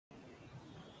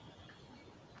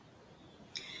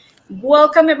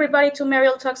Welcome everybody to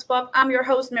Mariel Talks Pop. I'm your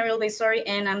host Mariel,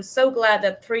 and I'm so glad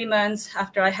that 3 months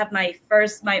after I had my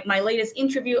latest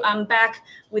interview, I'm back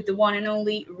with the one and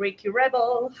only Ricky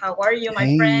Rebel. How are you, my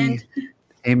Hey, friend?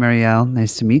 hey, Mariel.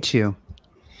 Nice to meet you.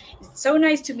 It's so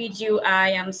nice to meet you. I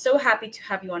am so happy to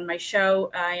have you on my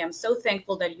show. I am so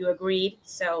thankful that you agreed.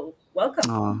 So welcome.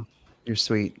 Oh, you're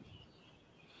sweet.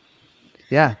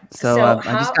 Yeah. So So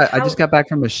I just how? got back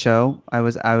from a show. I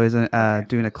was Okay.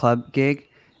 doing a club gig,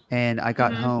 and I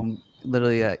got Mm-hmm. home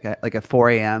literally at 4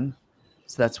 a.m.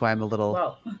 So that's why I'm a little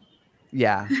Well,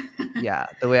 yeah, yeah,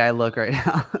 the way I look right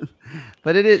now.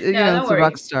 But it is no, don't it's a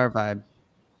rock worry. star vibe.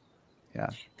 Yeah.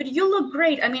 But you look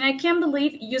great. I mean, I can't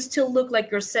believe you still look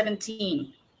like you're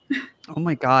 17. Oh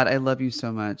my God, I love you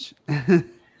so much.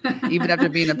 Even after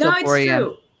being up till No, it's 4 a.m.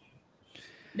 true.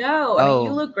 No, I mean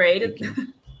you Oh, look great. thank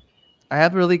you. I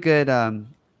have really good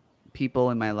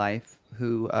people in my life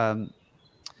who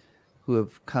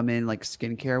have come in like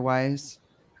skincare wise,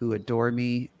 who adore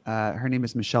me. Her name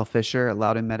is Michelle Fisher at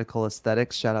Loudon Medical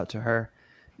Aesthetics. Shout out to her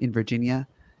in Virginia.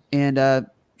 And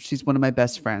she's one of my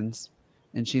best friends.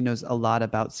 And she knows a lot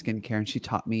about skincare and she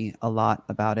taught me a lot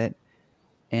about it.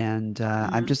 And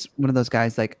I'm Mhm, just one of those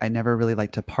guys, like, I never really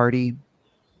like to party,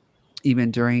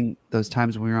 even during those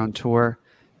times when we were on tour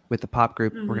with the pop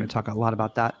group. We're going mhm. to talk a lot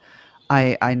about that.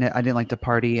 I didn't like to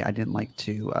party. I didn't like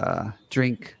to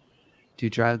drink, do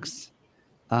drugs.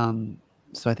 Um,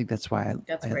 so I think that's why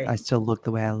That's I great. still look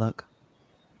the way I look.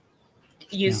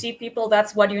 You Yeah. see, people,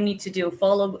 that's what you need to do.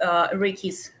 Follow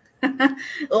Ricky's Mhm.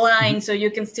 line so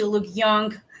you can still look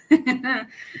young.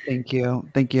 Thank you.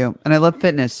 Thank you. And I love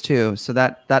fitness too. So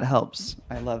that helps.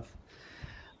 I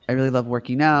really love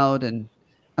working out, and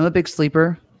I'm a big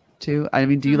sleeper too. I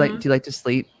mean, Hmm. do you like to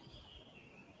sleep?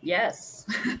 Yes,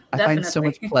 I find so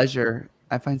much definitely. pleasure.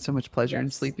 I find so much pleasure in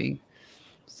Yes. sleeping.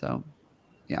 So,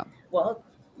 yeah. Well,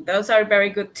 those are very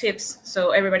good tips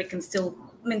so everybody can still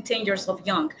maintain yourself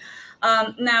young.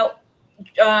 Now,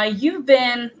 you've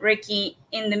been, Ricky,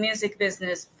 in the music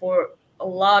business for a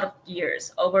lot of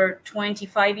years, over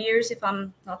 25 years, if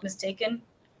I'm not mistaken.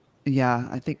 Yeah,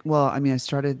 I think well, I mean, I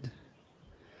started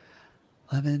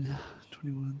 11,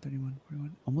 21, 31,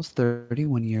 41, almost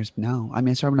 31 years now. I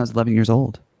mean, I started when I was 11 years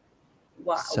old.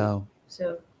 Wow. So,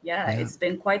 So, yeah, yeah. it's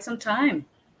been quite some time.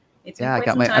 It's been Yeah, quite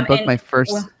some I time. booked And,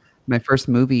 well, my first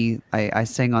movie. I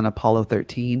sang on Apollo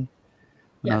 13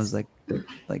 when I was yes,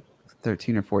 like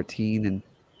 13 or 14, and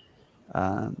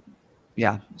um,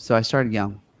 yeah, so I started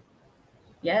young.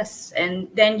 yes. And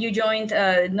then you joined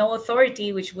No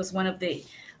Authority, which was one of the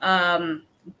um,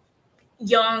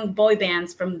 young boy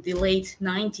bands from the late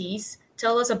 90s.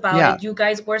 Tell us about Yeah, it. You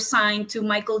guys were signed to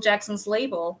Michael Jackson's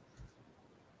label.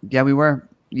 yeah, we were.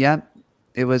 Yeah,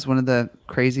 it was one of the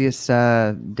craziest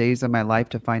days of my life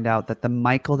to find out that the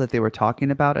Michael that they were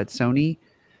talking about at Sony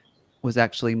was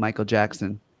actually Michael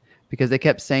Jackson, because they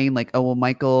kept saying like, "Oh, well,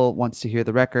 Michael wants to hear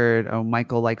the record. Oh,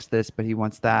 Michael likes this, but he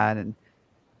wants that," and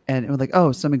it was like,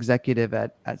 "Oh, some executive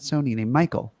at Sony named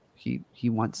Michael. He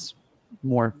wants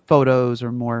more photos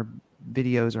or more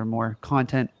videos or more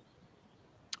content,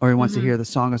 or he wants to Hmm. hear the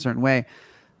song a certain way."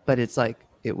 But it's like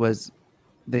it was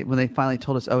when they finally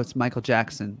told us, "Oh, it's Michael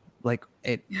Jackson," like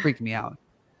it freaked me out.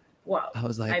 Wow, I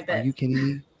was I like, "Are bet. you kidding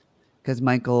me?" Because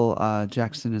Michael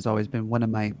Jackson has always been one of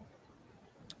my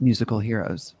musical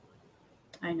heroes.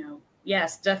 I know.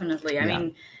 Yes, definitely. I Yeah.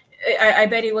 mean, I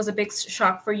bet it was a big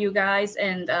shock for you guys.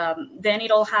 And then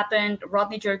it all happened.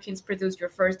 Rodney Jerkins produced your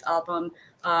first album,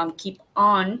 Keep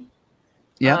On,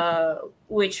 Yep. uh,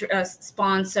 which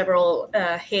spawned several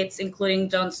hits, including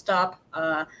Don't Stop.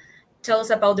 Tell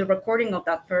us about the recording of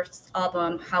that first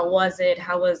album. How was it?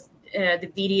 How was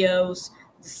the videos,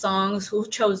 the songs? Who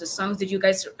chose the songs? Did you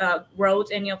guys wrote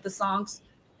any of the songs?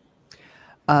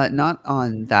 Not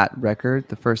on that record.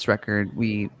 The first record,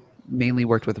 we mainly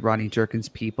worked with Ronnie Jerkins'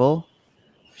 people.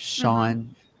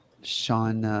 Mm-hmm.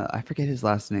 Sean, I forget his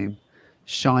last name.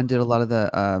 Sean did a lot of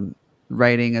the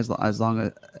writing as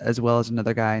well as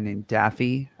another guy named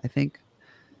Daffy, I think.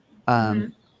 Mm-hmm.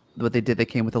 Um, what they did, they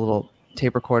came with a little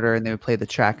tape recorder and they would play the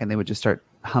track and they would just start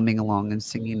humming along and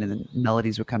singing, and then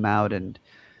melodies would come out and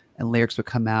lyrics would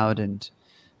come out and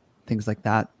things like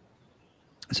that.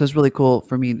 So it's really cool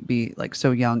for me to be like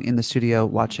so young in the studio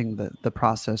watching the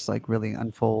process like really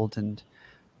unfold. And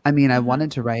I mean, I Mm-hmm.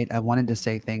 wanted to write, I wanted to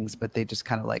say things, but they just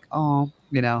kind of like, oh,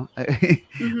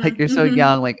 like you're so Mm-hmm.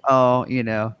 young, like, oh,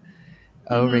 oh,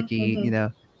 Mm-hmm. Ricky, Mm-hmm.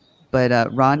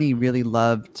 but Ronnie really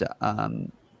loved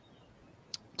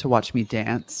to watch me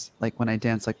dance. Like when I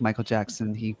dance like Michael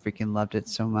Jackson, he freaking loved it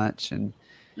so much. And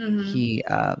Mm-hmm. he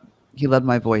uh he loved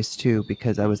my voice too,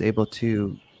 because I was able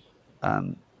to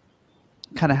um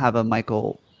kind of have a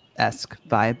Michael. esque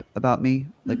vibe about me,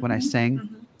 like when I Mm-hmm. sang,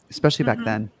 Mm-hmm. especially back Mm-hmm.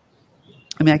 then.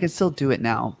 I mean, I could still do it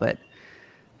now, but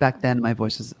back then my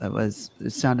voice was it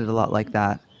sounded a lot like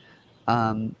that.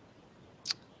 Um,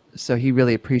 so he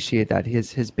really appreciated that.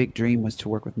 His big dream was to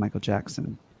work with Michael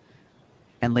Jackson,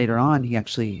 and later on,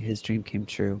 his dream came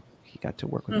true. He got to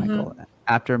work with Michael. Mm-hmm.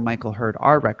 After Michael heard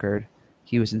our record,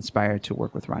 he was inspired to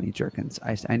work with Ronnie Jerkins.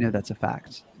 I know that's a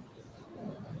fact.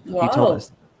 He told Wow.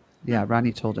 us. Yeah,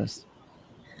 Ronnie told us.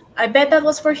 I bet that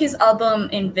was for his album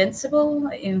Invincible.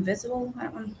 Invisible.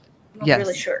 I'm not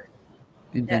really Yes, sure.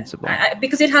 Yeah, Invincible.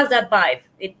 because it has that vibe.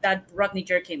 That Rodney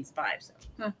Jerkins vibe. So.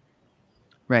 Huh.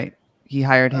 Right. He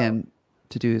hired Oh him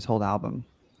to do his whole album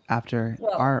after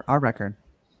well, our record.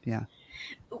 Yeah.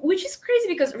 which is crazy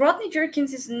because Rodney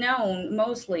Jerkins is known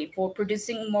mostly for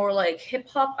producing more like hip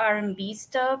hop R&B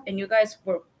stuff, and you guys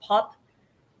were pop.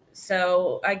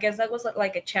 So I guess that was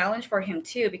like a challenge for him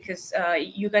too, because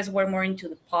you guys were more into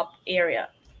the pop area.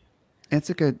 That's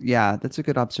a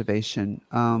good observation.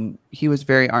 He was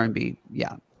very R&B.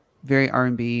 Yeah. Very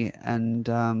R&B, and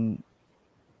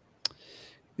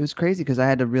it was crazy because I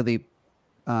had to really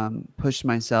push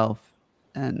myself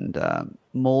and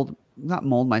mold not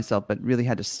mold myself, but really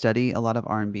had to study a lot of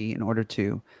R&B in order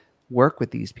to work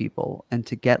with these people and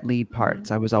to get lead Mm-hmm.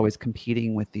 parts. I was always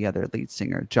competing with the other lead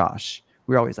singer, Josh.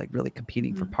 We were always like really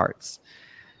competing for parts,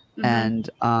 Mm-hmm. and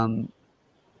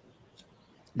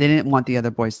they didn't want the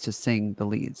other boys to sing the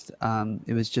leads.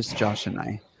 It was just Josh and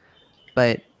I.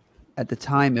 But at the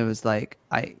time, it was like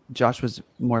I Josh was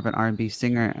more of an R&B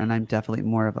singer, and I'm definitely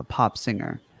more of a pop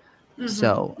singer. Mm-hmm.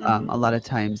 So Mm-hmm. a lot of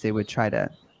times they would try to,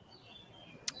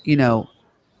 you know,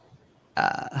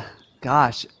 uh,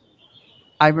 gosh,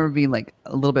 I remember being like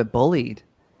a little bit bullied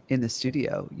in the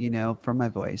studio, for my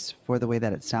voice, for the way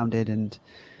that it sounded, and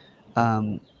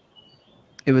um,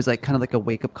 it was like kind of like a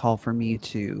wake up call for me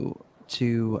to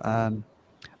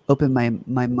open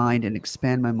my mind and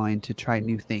expand my mind to try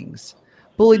new things.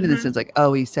 Bullied in the Mm-hmm. sense like,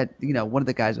 oh, he said, one of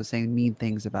the guys was saying mean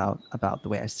things about the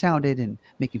way I sounded and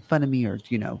making fun of me or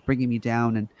bringing me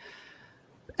down,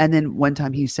 and then one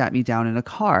time he sat me down in a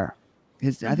car.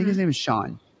 I think his name is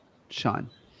Sean. Sean.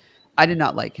 I did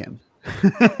not like him.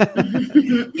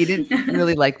 He didn't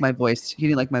really like my voice. He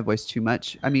didn't like my voice too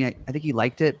much. I mean, I think he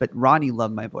liked it, but Ronnie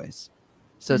loved my voice.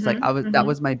 So it's like Mm-hmm. that Mm-hmm.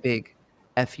 was my big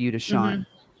fu to Mm-hmm. Sean.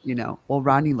 Well,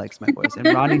 Ronnie likes my voice, and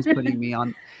Ronnie's putting me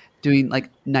on doing like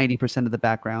 90% of the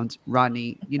backgrounds.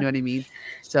 Ronnie, you know what I mean?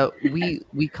 So we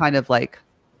kind of like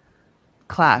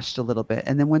clashed a little bit.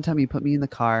 And then one time he put me in the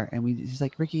car and he's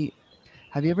like, Ricky,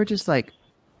 have you ever just like,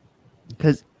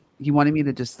 because he wanted me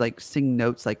to just like sing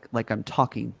notes like I'm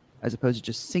talking as opposed to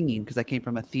just singing, because I came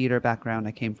from a theater background.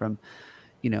 I came from,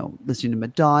 listening to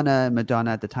Madonna.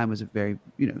 Madonna at the time was a very,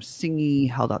 singy,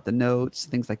 held out the notes,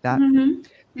 things like that. Mm-hmm.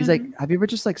 He's like, have you ever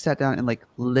just like sat down and like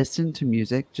listened to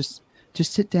music? Just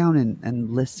sit down and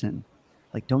listen.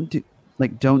 Like don't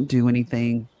do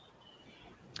anything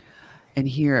and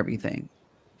hear everything.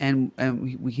 And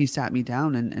he sat me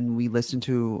down and we listened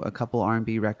to a couple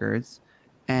R&B records,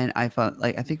 and I felt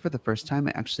like I think for the first time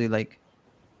I actually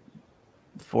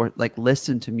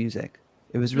listened to music.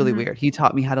 It was really Mm-hmm. weird. He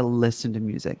taught me how to listen to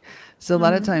music. So a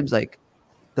lot of Mm-hmm. times, like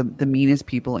the meanest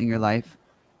people in your life,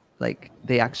 like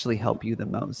they actually help you the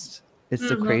most. It's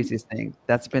the Mm-hmm. craziest thing.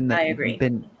 That's been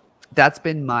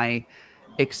my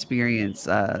experience.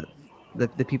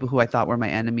 The people who I thought were my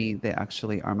enemy, they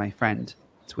actually are my friend.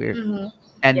 It's weird. Mm-hmm.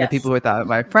 And the people Yes. who I thought were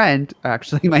my friend are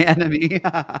actually my enemy.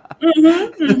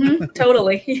 Mm-hmm. Mm-hmm.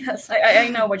 Totally. Yes. I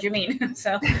know what you mean.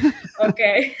 So,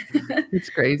 okay. It's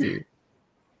crazy.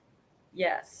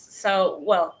 Yes. So,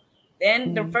 well,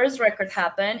 then the Mm, first record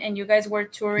happened, and you guys were yeah.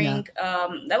 touring.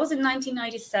 That was in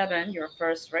 1997, your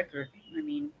first record. I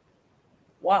mean,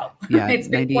 wow. Yeah. It's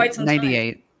been quite some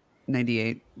time.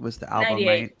 98 was the album, 98.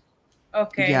 right?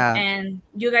 Okay. Yeah. And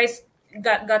you guys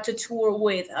got to tour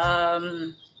with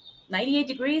 98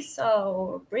 Degrees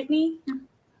or Britney?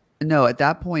 No, at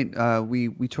that point,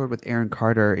 we toured with Aaron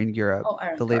Carter in Europe. Oh,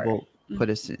 Aaron The Carter. label put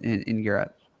us in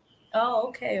Europe. Oh,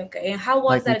 okay, okay. And how was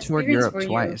Like we that toured experience Europe for you?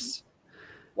 twice.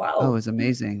 Oh, it Wow. was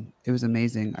amazing. It was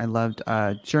amazing. I loved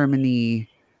Germany.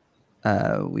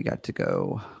 We got to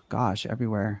go, gosh,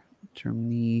 everywhere.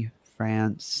 Germany,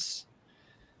 France,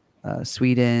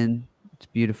 Sweden. It's a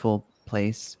beautiful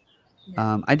place.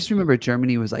 Yeah. I just remember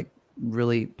Germany was like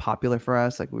really popular for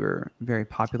us. Like we were very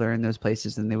popular in those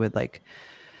places, and they would like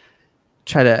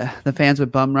the fans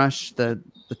would bum rush the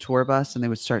tour bus, and they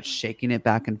would start shaking it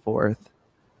back and forth.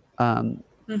 Um,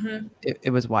 Mm-hmm. it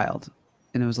was wild,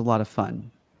 and it was a lot of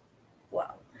fun.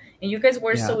 Wow. And you guys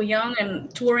were Yeah. so young and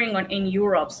touring in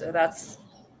Europe, so that's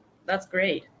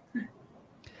great.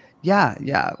 Yeah,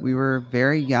 yeah. We were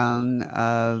very young,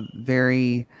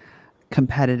 very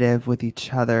competitive with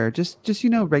each other. Just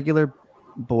regular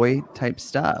boy type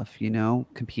stuff,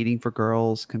 competing for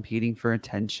girls, competing for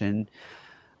attention.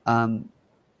 Um,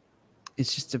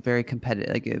 it's just a very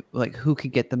competitive, like who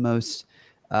could get the most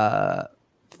uh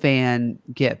fan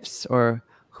gifts, or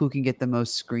who can get the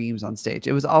most screams on stage.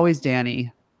 It was always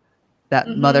Danny, that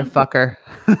Mm-hmm. motherfucker.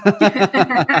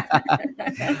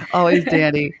 Always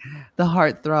Danny, the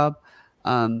heartthrob.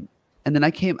 Um, and then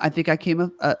I think I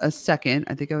came a second.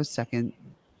 I think I was second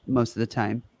most of the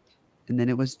time. And then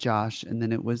it was Josh, and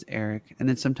then it was Eric, and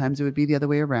then sometimes it would be the other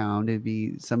way around. It'd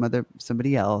be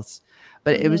somebody else.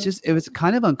 But Mm-hmm. it was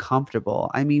kind of uncomfortable.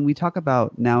 I mean, we talk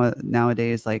about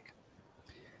nowadays, like,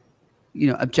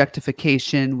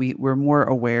 objectification. We're more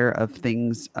aware of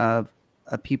things, of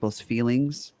people's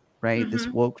feelings, right? This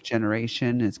Mm-hmm. woke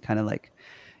generation is kind of like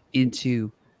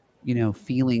into,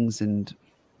 feelings, and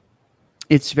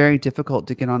it's very difficult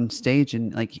to get on stage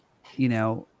and, like, you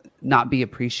know not be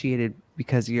appreciated,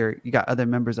 because you got other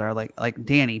members that are like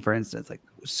Danny, for instance, like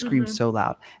screams Mm-hmm. so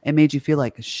loud. It made you feel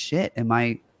like, shit, am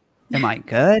I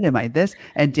good, am I this?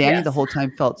 And Danny the Yes. whole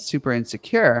time felt super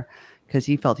insecure, because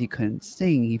he felt he couldn't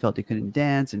sing, he felt he couldn't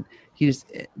dance, and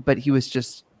but he was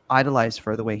just idolized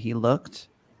for the way he looked.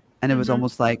 And it was Mm-hmm.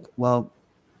 almost like, well,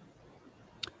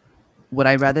 would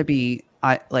I rather be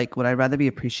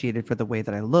appreciated for the way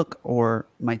that I look, or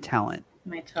my talent?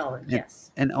 My talent. and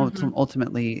Yes. and Mm-hmm.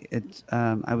 ultimately,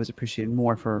 I was appreciated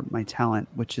more for my talent,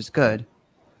 which is good.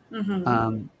 Mm-hmm.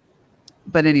 um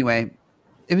but anyway,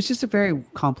 it was just a very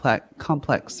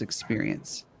complex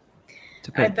experience,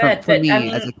 to I put bet, for but I me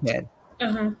as a mean, kid.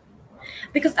 mhm.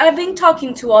 Because I've been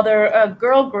talking to other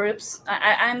girl groups.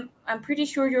 I'm pretty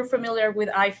sure you're familiar with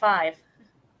I5.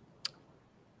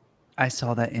 I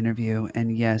saw that interview,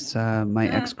 and yes, my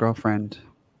ex-girlfriend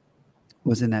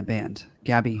was in that band,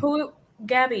 Gabby. Who?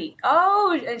 Gabby.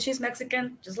 Oh, and she's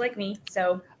Mexican, just like me.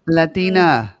 So, mm,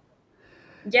 Latina.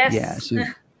 Yeah, yes. she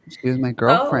was my Oh,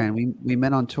 girlfriend. We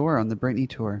met on tour, on the Britney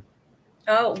tour.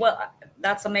 oh, well,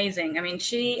 that's amazing. I mean,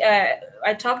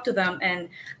 I talked to them and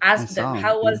I asked them saw him.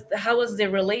 Yeah. how was the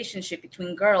relationship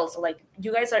between girls? Like,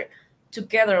 you guys are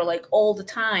together like all the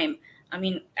time. I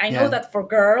mean, I know Yeah. that for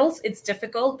girls it's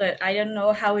difficult, but I don't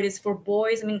know how it is for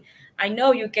boys. I mean, I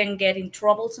know you can get in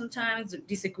trouble sometimes,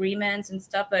 disagreements and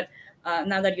stuff, but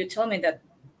now that you tell me that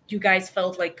you guys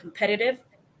felt like competitive,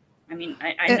 I mean,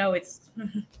 I It, know it's.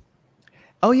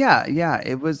 Oh yeah, yeah.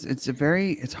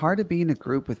 It's hard to be in a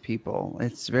group with people.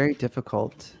 It's very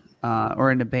difficult.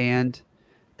 Or in a band.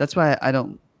 That's why I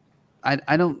don't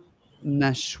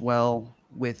mesh well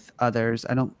with others.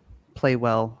 I don't play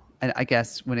well. I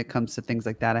guess when it comes to things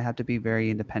like that, I have to be very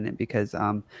independent, because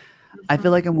I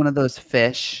feel like I'm one of those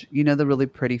fish, the really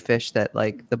pretty fish, that,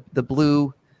 like, the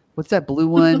blue, what's that blue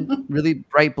one? Really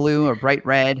bright blue or bright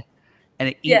red, and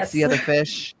it eats the Yes. other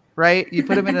fish, right? You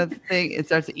put them in a thing, it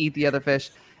starts to eat the other fish.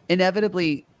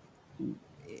 Inevitably,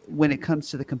 when it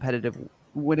comes to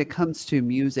when it comes to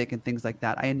music and things like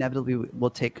that, I inevitably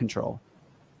will take control.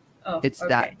 Oh,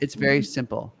 okay. It's very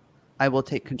simple. I will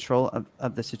take control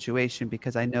of the situation,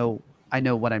 because I know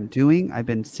what I'm doing. I've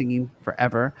been singing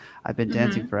forever. I've been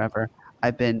dancing Mm-hmm. forever.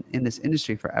 I've been in this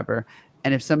industry forever.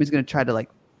 And if somebody's going to try to, like,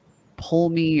 pull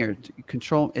me or to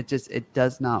control, it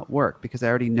does not work, because I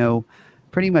already know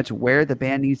pretty much where the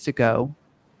band needs to go,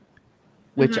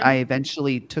 which Mm-hmm. I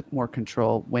eventually took more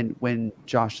control when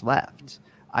Josh left.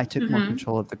 I took more Mm-hmm.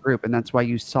 control of the group, and that's why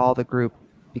you saw the group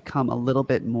become a little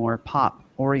bit more pop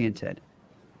oriented.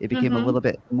 It became a Mm-hmm. little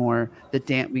bit more the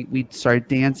dance. We started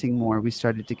dancing more. We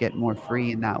started to get more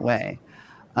free in that way.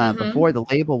 Mm-hmm. Before, the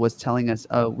label was telling us,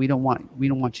 "Oh, we don't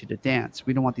want you to dance.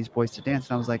 We don't want these boys to dance."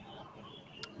 And I was like,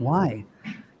 "Why?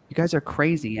 You guys are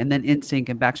crazy." And then NSYNC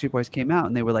and Backstreet Boys came out,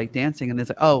 and they were like dancing, and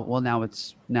it's like, "Oh, well, now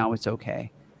it's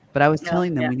okay." But I was Oh,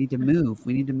 telling them, yeah. we need to move.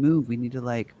 We need to move. We need to,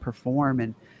 like, perform,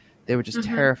 and they were just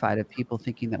Mm-hmm. terrified of people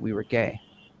thinking that we were gay.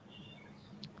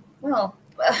 Well,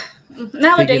 Figure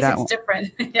nowadays that it's one,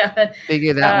 different. Yeah.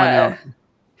 figure that one Uh, out.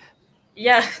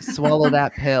 yeah. Swallow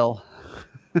that pill.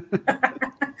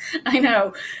 I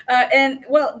know. And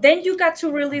well, then you got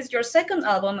to release your second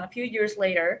album a few years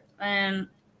later,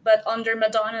 but under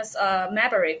Madonna's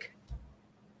Maverick.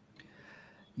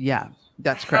 Yeah,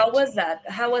 that's How correct. was that?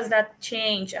 How was that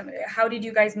change? I mean, how did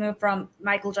you guys move from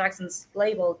Michael Jackson's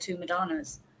label to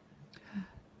Madonna's?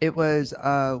 It was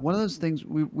one of those things,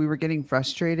 we were getting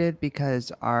frustrated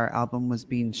because our album was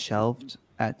being shelved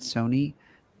at Sony.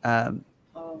 Um,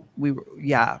 Oh.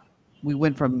 yeah, we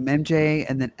went from MJ,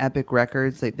 and then Epic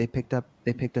Records. They picked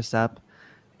us up,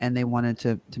 and they wanted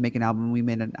to make an album. We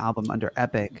made an album under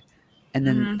Epic, And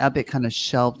then Mm-hmm. Epic kind of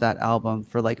shelved that album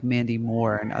for like Mandy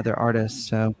Moore and other artists.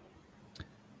 So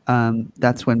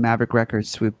that's when Maverick Records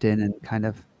swooped in and kind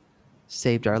of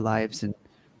saved our lives and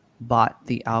bought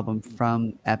the album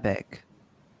from Epic.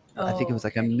 I think it Oh, was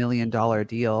like a okay. $1 million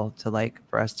deal to like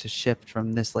for us to shift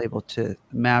from this label to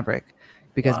Maverick,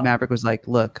 because Wow. Maverick was like,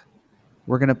 look,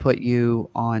 we're going to put you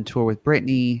on tour with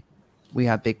Britney. We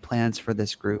have big plans for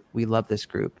this group. We love this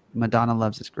group. Madonna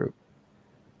loves this group.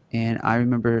 And I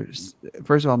remember,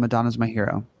 first of all, Madonna's my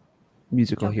hero,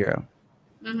 musical Okay. hero.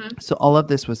 Mm-hmm. So all of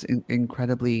this was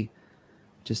incredibly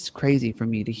just crazy for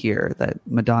me to hear that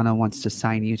Madonna wants to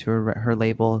sign you to her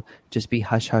label. Just be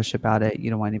hush hush about it. You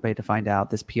don't want anybody to find out.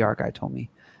 This PR guy told me.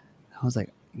 I was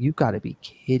like, you got to be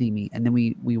kidding me. And then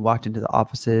we walked into the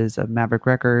offices of Maverick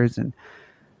Records, and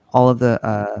all of the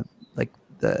like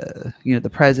the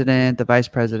president, the vice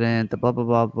president, the blah blah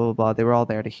blah blah blah blah. They were all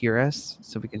there to hear us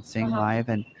so we can sing Uh-huh. live,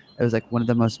 and it was like one of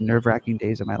the most nerve-wracking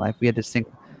days of my life. We had to sing,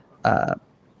 uh,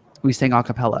 we sang a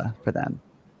cappella for them,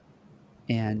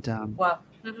 and Wow.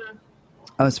 Mm-hmm.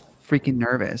 I was freaking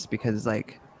nervous because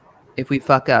like if we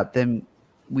fuck up, then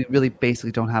we really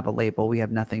basically don't have a label. We have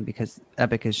nothing because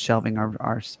Epic is shelving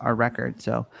our record.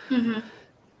 So Mm-hmm.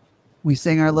 we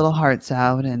sang our little hearts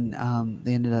out, and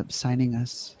they ended up signing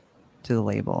us to the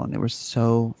label, and they were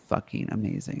so fucking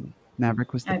amazing.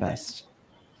 Maverick was the I bet. best.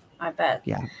 I bet.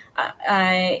 Yeah.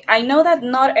 I know that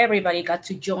not everybody got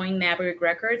to join Maverick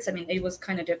Records. I mean, it was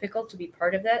kind of difficult to be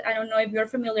part of that. I don't know if you're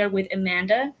familiar with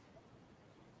Amanda.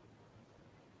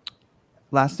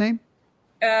 Last name?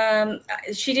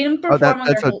 She didn't Oh, perform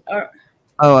under that's a. her.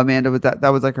 Oh, Amanda, was that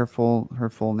was like her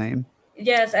full name.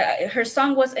 Yes, her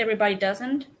song was "Everybody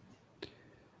Doesn't."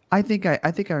 I think I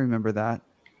remember that.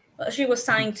 She was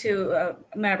signed to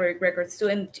Maverick Records too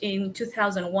in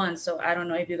 2001. So I don't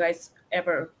know if you guys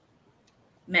ever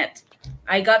met.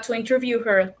 I got to interview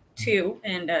her too,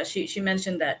 and she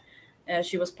mentioned that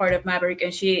she was part of Maverick,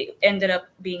 and she ended up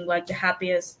being like the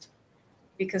happiest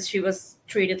because she was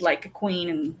treated like a queen,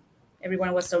 and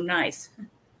everyone was so nice.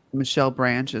 Michelle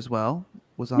Branch as well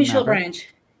was on Michelle Maverick. Branch,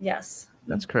 yes.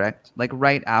 That's correct. Like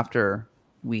right after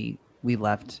we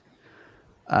left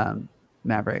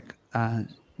Maverick,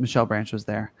 Michelle Branch was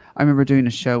there. I remember doing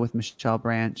a show with Michelle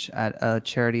Branch at a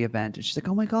charity event, and she's like,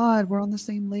 "Oh my God, we're on the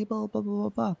same label." Blah blah blah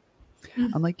blah.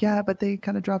 I'm like, "Yeah, but they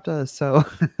kind of dropped us." So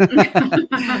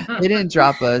they didn't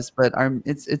drop us, but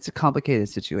it's a complicated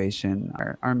situation.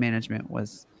 Our management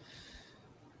was,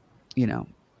 you know,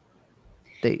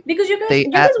 they Because they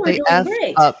you guys were they doing effed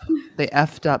great. up they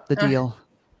effed up the Uh, deal.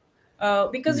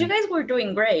 because you Yeah. guys were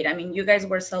doing great. I mean, you guys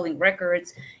were selling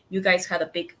records. You guys had a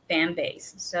big fan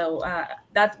base. So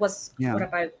that was Yeah.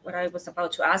 what I was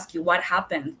about to ask you. What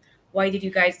happened? Why did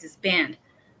you guys disband?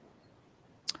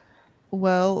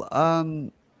 Well,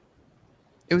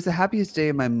 it was the happiest day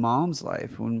of my mom's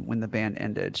life when the band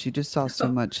ended. She just saw so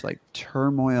much like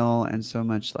turmoil and so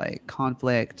much like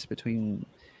conflict between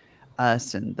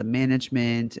us and the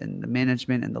management and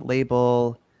the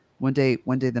label. One day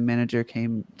the manager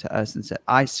came to us and said,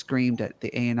 I screamed at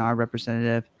the A&R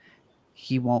representative,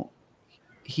 he won't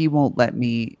he won't let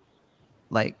me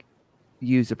like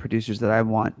use the producers that I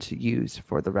want to use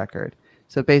for the record.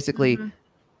 So basically, Hmm.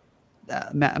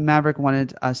 Maverick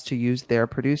wanted us to use their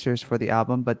producers for the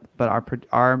album, but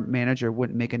our manager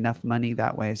wouldn't make enough money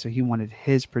that way, so he wanted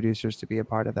his producers to be a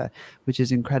part of that, which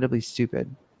is incredibly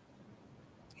stupid.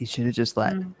 He should have just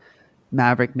let Mm.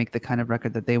 Maverick make the kind of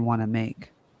record that they want to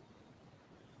make.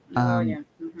 Oh Um, yeah.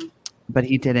 Hmm. but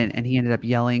he didn't, and he ended up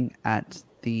yelling at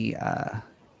the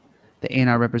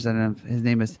A&R representative. His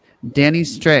name is Danny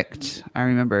Strict. I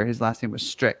remember his last name was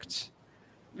Strict,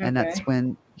 and that's Okay.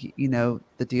 when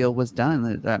the deal was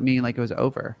done. That meaning like it was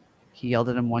over. He yelled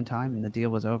at him one time, and the deal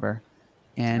was over.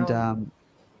 And Oh,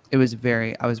 I was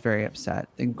very upset,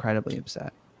 incredibly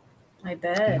upset. I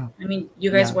bet. Yeah, I mean,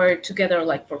 you guys yeah. were together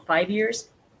like for 5 years.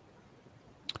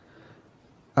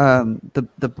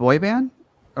 The boy band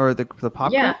or the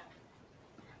pop Yeah. group?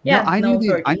 No, Yeah. No, I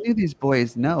 30. knew these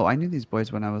boys. No, I knew these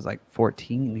boys when I was like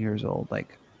 14 years old,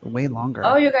 like way Oh, longer.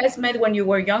 you guys met when you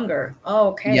were younger. Oh,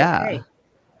 okay. Yeah, Okay.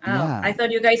 Oh, yeah. I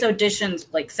thought you guys auditioned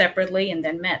like separately and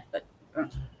then met, but uh, I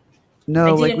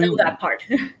No, like didn't know that part.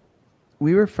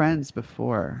 we were friends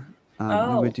before. We would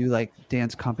Oh. do like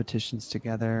dance competitions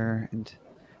together, and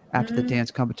after the Mm.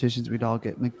 dance competitions, we'd all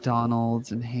get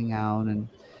McDonald's and hang out, and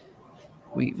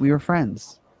we were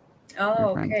friends. We were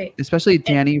Oh, friends, okay. especially And,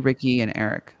 Danny, Ricky, and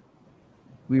Eric.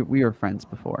 We were friends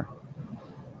before.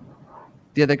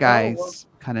 The other oh, well. guys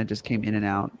kind of just came in and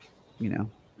out, you know.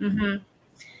 Hmm.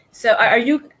 So, are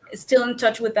you still in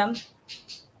touch with them?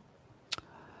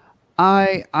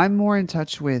 I'm more in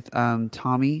touch with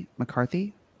Tommy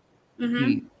McCarthy.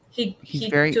 Mm-hmm. He he's He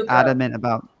very took a. adamant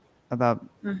about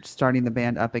starting the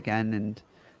band up again and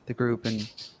the group, and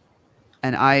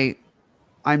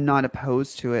I'm not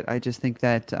opposed to it. I just think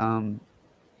that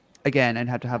again, I'd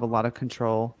have to have a lot of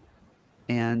control,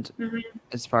 and Mm-hmm.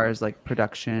 as far as like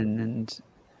production and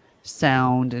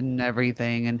sound and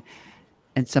everything,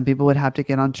 and some people would have to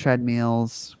get on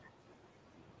treadmills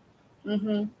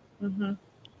Mm-hmm. Mm-hmm.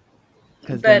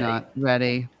 because they're But not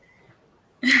ready.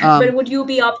 but Um, would you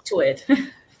be up to it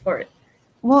for it?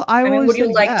 well, I I mean, always would you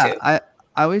said like yeah. to?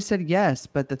 I always said yes,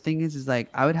 but the thing is like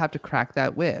I would have to crack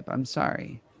that whip. I'm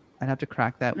sorry, I'd have to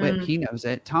crack that whip. Mm, He knows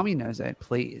it. Tommy knows it.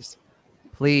 Please,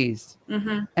 please.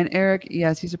 mm-hmm. And Eric,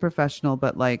 yes, he's a professional,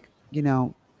 but like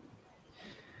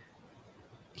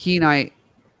he and I,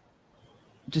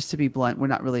 just to be blunt, we're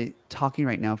not really talking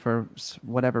right now for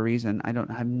whatever reason. I don't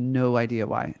I have no idea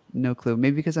why. No clue.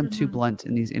 Maybe because I'm too Mm-hmm. blunt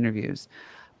in these interviews.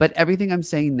 But everything I'm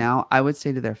saying now, I would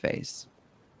say to their face.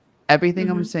 Everything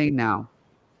I'm Mm-hmm. saying now,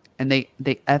 and they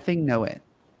effing know it.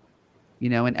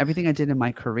 And everything I did in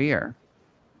my career,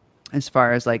 as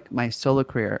far as like my solo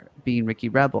career being Ricky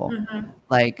Rebel, Mm-hmm.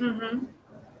 like Mm-hmm.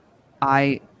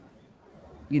 I,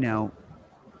 you know,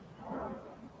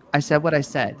 I said what I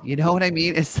said. You know what I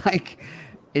mean? It's like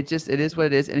it is what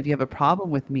it is. And if you have a problem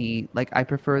with me, like I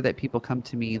prefer that people come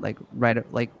to me like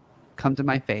like come to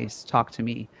my face, talk to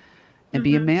me and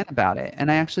be a Mm-hmm. man about it.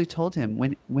 And I actually told him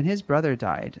when his brother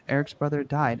died, Eric's brother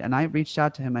died, and I reached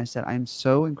out to him. I said, "I'm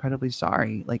so incredibly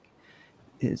sorry." Like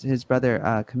his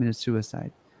brother committed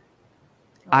suicide.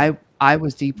 Oh. I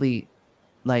was deeply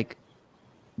like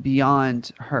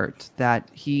beyond hurt that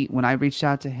he when I reached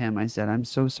out to him, I said, "I'm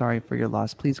so sorry for your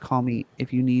loss. Please call me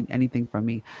if you need anything from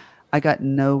me." I got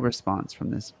no response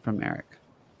from Eric.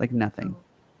 Like nothing.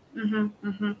 Oh. Mm-hmm.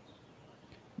 Mm-hmm.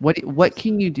 What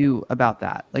can you do about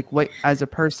that? Like what as a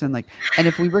person like and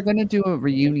if we were going to do a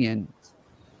reunion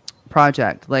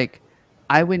project, like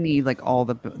I would need like all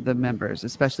the members,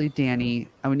 especially Danny.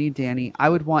 I would need Danny. I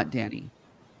would want Danny,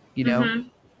 you know? Mm-hmm.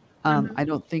 Mm-hmm. I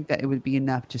don't think that it would be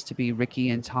enough just to be Ricky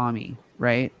and Tommy,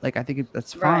 right? Like I think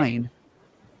that's Right. fine.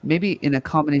 Maybe in a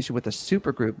combination with a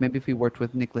super group, maybe if we worked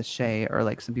with Nicholas Shea or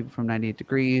like some people from 98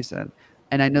 Degrees, and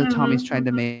I know Tommy's Mm-hmm. trying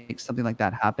to Mm-hmm. make something like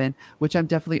that happen, which I'm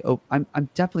definitely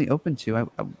open to.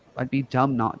 I'd be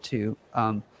dumb not to.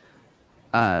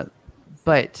 Uh,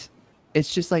 but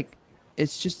it's just like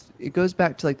it goes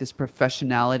back to like this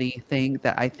professionality thing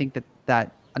that I think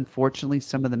that unfortunately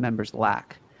some of the members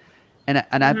lack. And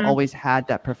I've Mm-hmm. always had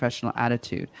that professional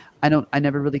attitude. I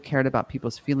never really cared about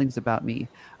people's feelings about me.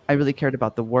 I really cared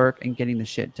about the work and getting the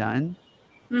shit done,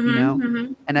 you know? Mm-hmm.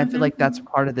 Mm-hmm. And I feel like that's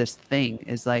Mm-hmm. part of this thing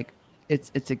is like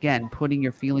it's again putting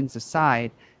your feelings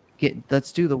aside,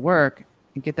 let's do the work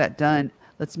and get that done.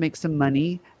 Let's make some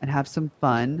money and have some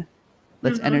fun.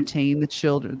 Let's Mm-hmm. entertain the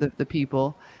children, the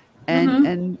people, and Mm-hmm.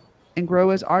 and and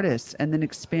grow as artists and then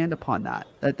expand upon that.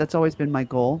 That's always been my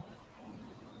goal.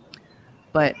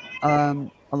 But a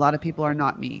lot of people are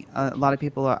not me. A lot of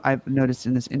people I've noticed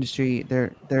in this industry,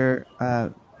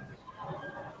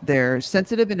 they're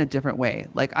sensitive in a different way.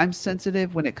 Like I'm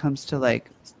sensitive when it comes to like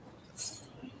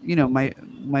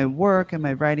my work and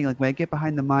my writing. Like when I get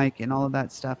behind the mic and all of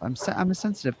that stuff, I'm a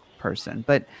sensitive person.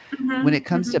 But when it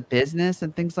comes Mm-hmm. to business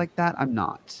and things like that, I'm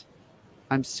not.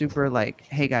 I'm super like,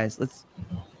 hey guys, let's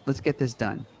get this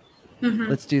done. Mm-hmm.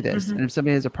 Let's do this. Mm-hmm. And if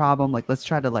somebody has a problem, like let's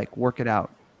try to like work it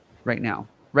out right now,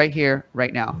 right here,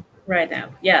 right now. Right now,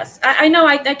 yes, I know.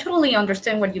 I totally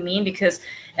understand what you mean because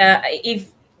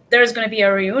if there's going to be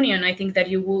a reunion, I think that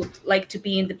you would like to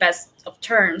be in the best of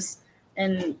terms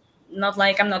and not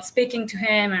like I'm not speaking to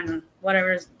him and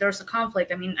whatever. There's a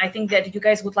conflict. I mean, I think that you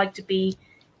guys would like to be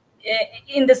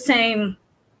in the same,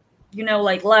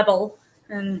 like level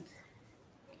and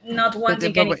not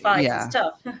wanting any fights and Yeah,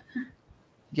 stuff.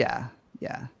 yeah,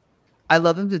 yeah. I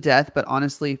love them to death, but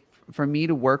honestly, for me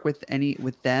to work with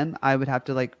them, I would have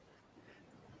to like,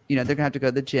 they're gonna have to go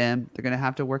to the gym, they're gonna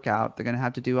have to work out, they're gonna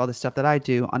have to do all the stuff that I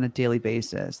do on a daily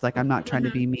basis. Like I'm not trying to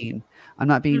Mm-hmm. be mean. I'm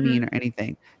not being Mm-hmm. mean or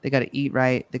anything. They got to eat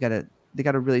right. They got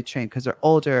to really train because they're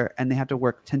older and they have to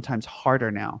work 10 times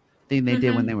harder now than they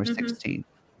did when they were Mm-hmm. Mm-hmm. 16.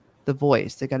 The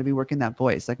voice, they got to be working that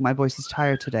voice. Like my voice is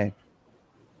tired today.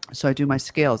 So I do my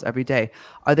scales every day.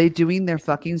 Are they doing their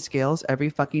fucking scales every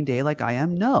fucking day like I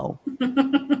am? No.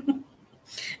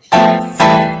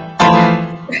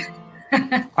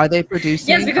 Are they Yes,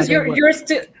 producing? Are because they you're what? you're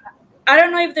still. I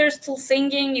don't know if they're still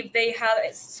singing, if they have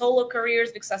solo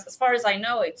careers, because as far as I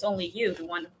know, it's only you, the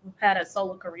one who had a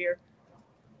solo career.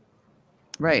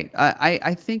 Right.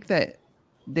 I think that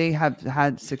they have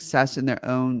had success in their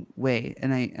own way,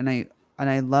 and I and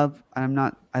I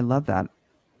love that.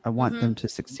 I want them Mhm. to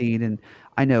succeed. And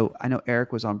I know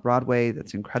Eric was on Broadway.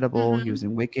 That's incredible. He was Mhm.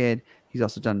 in Wicked. He's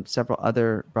also done several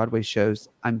other Broadway shows.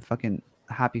 I'm fucking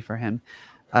happy for him.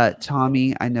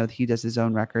 Tommy, I know that he does his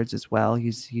own records as well.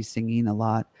 He's singing a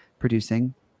lot,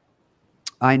 producing.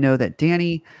 I know that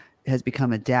Danny has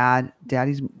become a dad.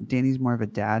 Danny's more of a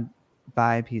dad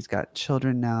vibe. He's got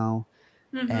children now,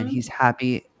 and Mhm. he's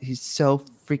happy. He's so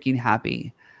freaking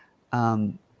happy.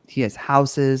 He has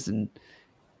houses, and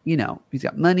he's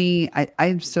got money.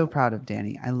 I'm so proud of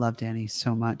Danny. I love Danny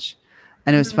so much.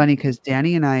 And it was Mhm. funny because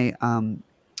Danny and I,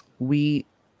 we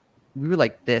we were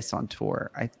like this on tour.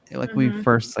 I like when we Mhm.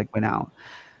 first like went out.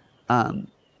 Um,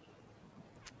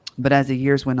 but as the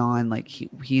years went on, like he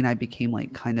and I became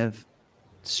like kind of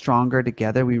stronger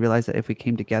together. We realized that if we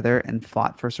came together and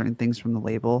fought for certain things from the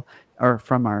label or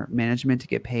from our management to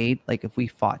get paid, like if we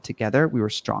fought together, we were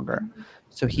stronger. Mhm.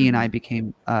 So he and I Mhm.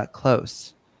 became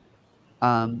close.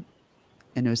 Um,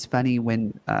 and it was funny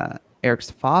when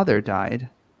Eric's father died.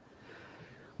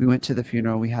 We went to the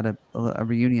funeral. We had a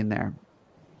reunion there.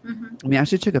 Mhm. I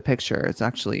actually took a picture. It's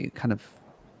actually kind of,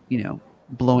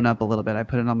 blown up a little bit. I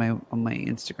put it on my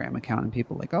Instagram account, and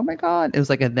people were like, "Oh my god!" It was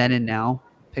like a then and now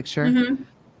picture. Mhm.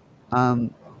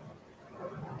 Um,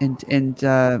 and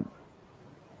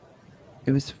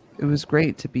it was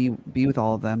great to be with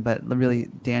all of them. But really,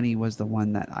 Danny was the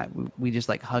one that we just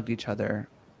like hugged each other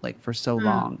like for so Mhm.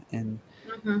 long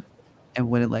Mhm. and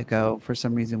wouldn't let go. For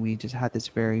some reason, we just had this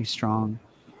very strong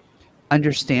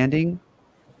understanding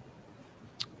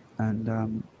and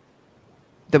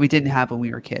that we didn't have when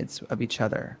we were kids of each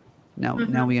other. Now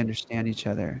Mhm. we understand each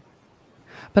other.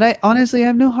 But I honestly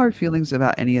have no hard feelings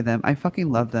about any of them. I fucking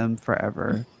love them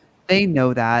forever. They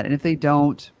know that, and if they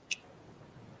don't,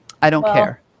 I don't Well,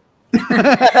 care.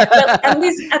 well,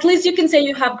 I at least you can say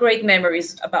you have great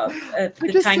memories about the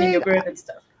just time in say your group and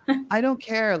stuff. I don't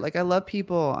care. Like I love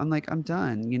people. I'm like I'm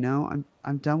done.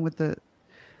 I'm done with the.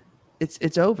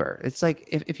 It's over. It's like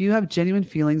if you have genuine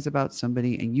feelings about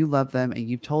somebody and you love them and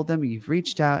you've told them and you've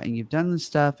reached out and you've done this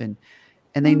stuff and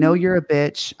they know Mhm. you're a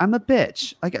bitch. I'm a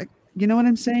bitch. Like you know what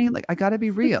I'm saying? Like I got to be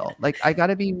real. Like I got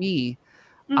to be me.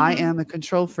 I Mhm. am a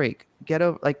control freak. Get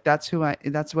over like that's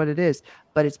what it is.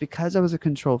 But it's because I was a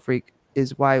control freak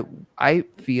is why I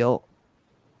feel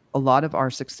a lot of our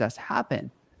success happened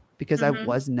because I Mhm.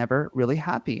 was never really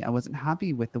happy. I wasn't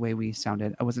happy with the way we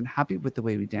sounded. I wasn't happy with the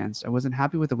way we danced. I wasn't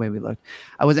happy with the way we looked.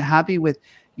 I wasn't happy with,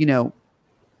 you know,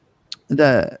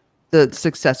 the the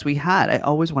success we had. I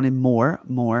always wanted more,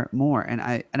 more, more. And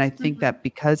I think Mhm. that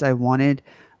because I wanted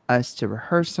us to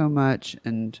rehearse so much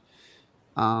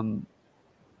um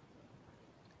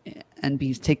and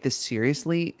be take this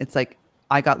seriously, it's like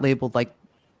I got labeled like,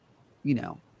 you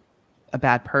know, a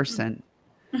bad person.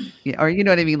 Yeah, or you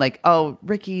know what I mean? Like, oh,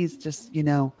 Ricky's just,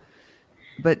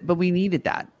 but we needed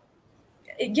that.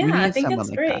 We Yeah, I needed think someone that's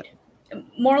like that.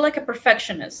 great. More like a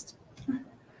perfectionist.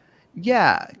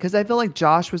 Yeah, because I felt like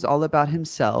Josh was all about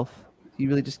himself. He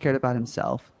really just cared about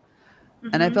himself.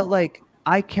 And I Mhm. felt like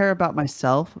I care about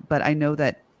myself, but I know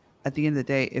that at the end of the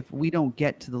day, if we don't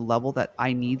get to the level that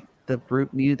I needed the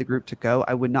group to go,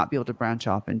 I would not be able to branch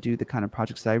off and do the kind of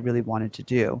projects that I really wanted to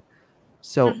do.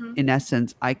 So Mhm. in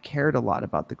essence, I cared a lot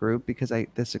about the group because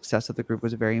the success of the group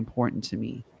was very important to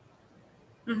me.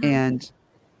 Mhm. And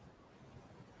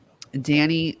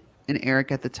Danny and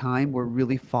Eric at the time were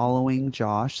really following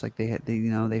Josh. Like they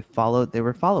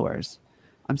were followers.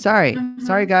 I'm sorry. Mhm.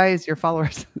 Sorry guys, you're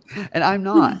followers. And I'm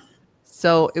not.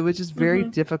 So it was just very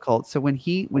Mhm. difficult. So when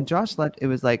Josh left, it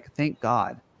was like, thank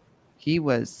God. He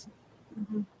was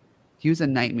Mhm. he was a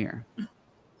nightmare. Do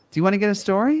you want to get a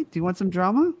story? Do you want some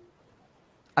drama?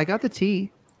 I got the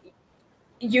tea.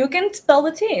 You can spill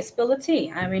the tea. Spill the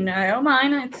tea. I mean, I don't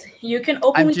mind. You can I'm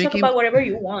openly talk drinking about whatever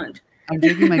you want. I'm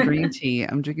drinking my green tea.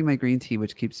 I'm drinking my green tea,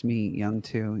 which keeps me young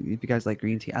too. If you guys like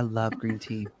green tea, I love green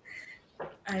tea.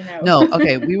 I know. No,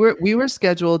 okay. We were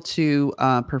scheduled to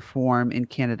perform in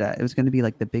Canada. It was going to be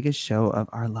like the biggest show of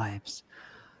our lives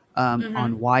Mhm.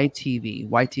 on YTV.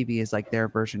 YTV is like their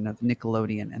version of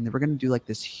Nickelodeon, and they were going to do like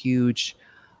this huge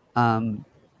um,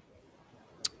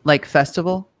 like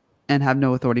festival and have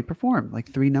No Authority perform like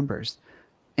three numbers,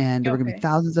 and there were going to be Okay.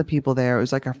 thousands of people there. It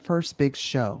was like our first big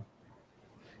show,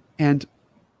 and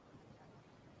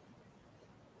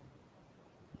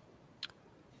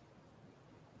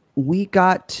we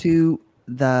got to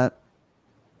the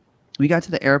we got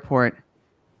to the airport,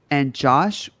 and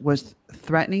Josh was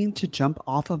threatening to jump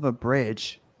off of a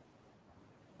bridge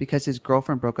because his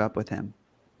girlfriend broke up with him.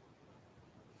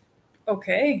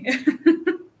 Okay.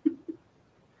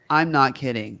 I'm not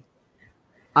kidding.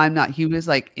 I'm not. He was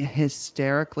like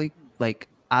hysterically like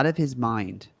out of his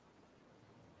mind.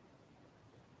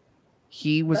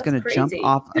 He was That's going to jump crazy.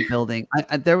 off a building.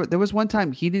 There was one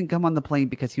time he didn't come on the plane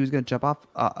because he was going to jump off,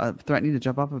 threatening to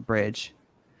jump off a bridge.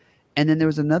 And then there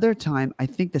was another time, I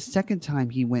think the second time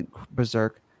he went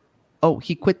berserk. Oh,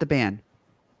 he quit the band.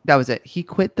 That was it. He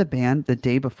quit the band the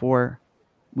day before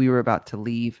we were about to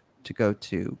leave to go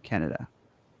to Canada.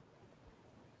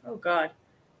 Oh God.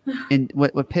 And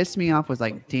what pissed me off was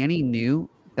like Danny knew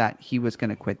that he was going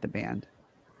to quit the band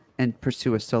and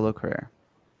pursue a solo career.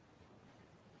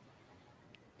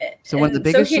 So one of the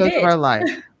And so biggest he shows of did. our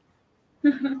life.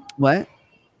 What?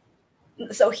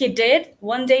 So he did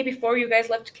one day before you guys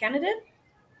left to Canada?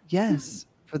 Yes,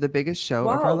 for the biggest show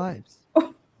of our Wow. lives.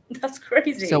 That's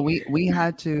So crazy. we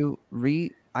had to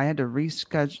I had to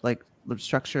reschedule, like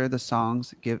structure the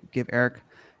songs, give Eric.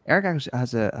 Eric actually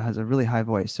has a really high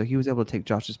voice, so he was able to take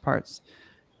Josh's parts.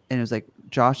 And it was like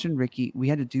Josh and Ricky, we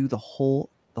had to do the whole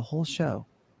show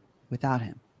without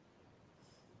him.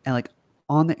 And like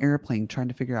on the airplane trying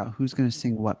to figure out who's going to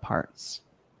sing what parts.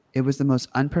 It was the most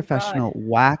Oh God. unprofessional,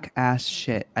 whack ass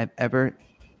shit I've ever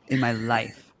in my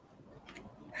life.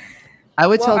 I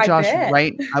would Well, tell I Josh bet.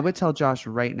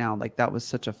 right now, like that was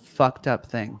such a fucked up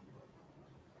thing.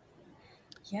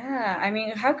 Yeah. I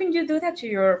mean, how can you do that to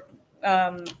your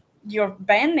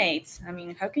bandmates? I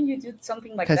mean, how can you do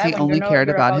something like Because that he when only cared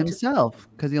you're about about to? himself.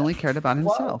 Because he only cared about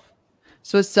Whoa, himself.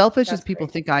 So as selfish as that's people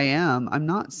crazy. think I am, I'm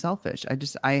not selfish.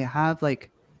 I have like,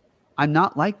 I'm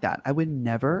not like that. I would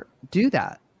never do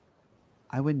that.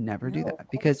 I would never do No, that of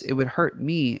because course. it would hurt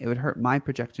me. It would hurt my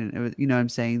projection. It was, you know what I'm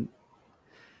saying?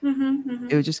 Mm-hmm, It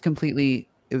mm-hmm. was just completely,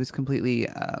 it was completely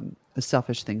a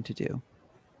selfish thing to do.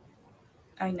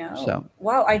 I know. So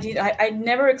Wow, I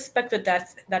never expected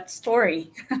that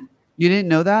story. you didn't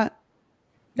know that?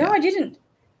 No, Yeah. I didn't.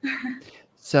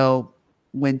 So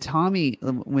when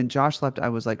Josh left, I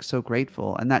was like so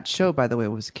grateful. And that show, by the way,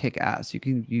 was kick ass. You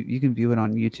can view it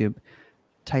on YouTube.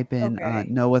 Type in Okay.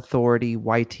 No Authority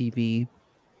YTV.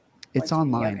 It's YTV.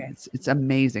 online. Okay. It's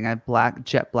amazing. I have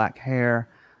jet black hair,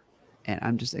 and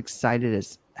I'm just excited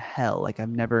as hell. Like I've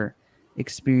never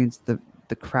experienced the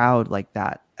crowd like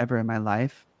that ever in my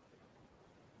life.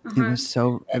 Uh-huh.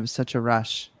 It was such a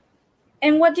rush.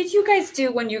 And what did you guys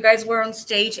do when you guys were on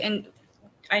stage? And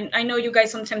I know you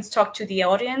guys sometimes talk to the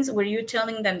audience. Were you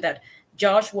telling them that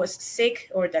Josh was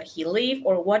sick or that he leave,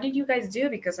 or what did you guys do?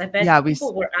 Because I Yeah, bet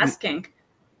people were asking.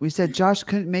 we said Josh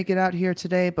couldn't make it out here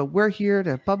today, but we're here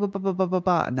to blah blah blah blah blah blah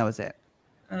blah, and that was it.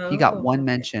 He got Oh, one okay.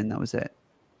 mention. That was it.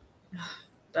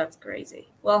 That's crazy.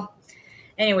 Well,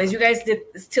 anyways, you guys did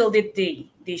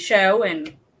the show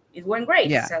and it went great.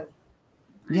 Yeah, So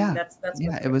I mean yeah, that's yeah.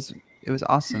 what's good. It was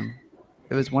awesome.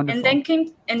 It was And wonderful.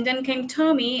 then came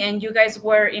Tommy, and you guys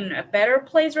were in a better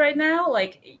place right now.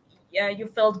 Like, yeah, you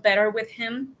felt better with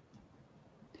him.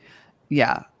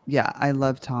 Yeah, yeah. I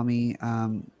love Tommy.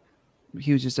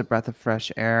 He was just a breath of fresh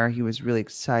air. He was really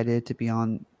excited to be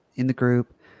on in the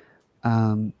group.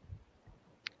 Um,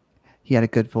 he had a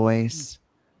good voice.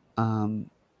 Um,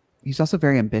 he's also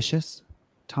very ambitious.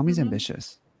 Tommy's Mm-hmm.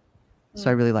 ambitious, so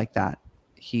I really like that.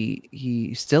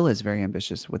 He still is very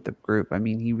ambitious with the group. I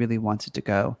mean, he really wants it to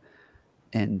go,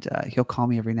 and he'll call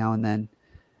me um,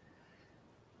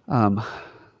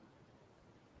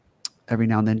 every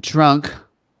now and then, drunk,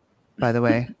 by the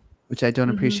way, which I don't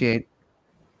Mm-hmm. appreciate.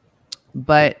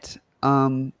 But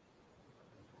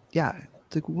yeah,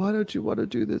 it's like, why don't you want to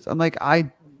do this? I'm like,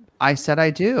 I said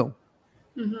I do.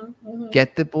 Mm-hmm. Mm-hmm.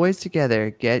 Get the boys together.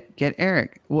 Get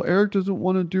Eric. Well, Eric doesn't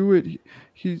want to do it.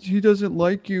 He doesn't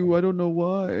like you. I don't know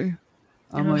why.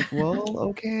 I'm like, well,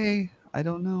 okay. I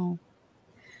don't know.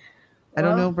 I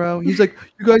don't know, Well, bro. He's like,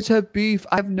 you guys have beef.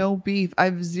 I have no beef. I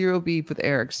have zero beef with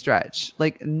Eric Stretch.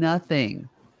 Like nothing.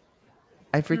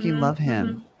 I freaking mm-hmm. love Mm-hmm.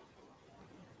 him.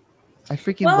 I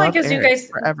freaking Well, I love guess you Eric guys.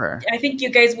 forever. I think you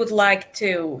guys would like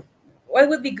to. What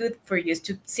would be good for you is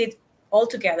to sit all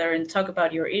together and talk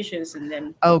about your issues, and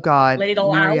then Oh God, let it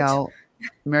all out.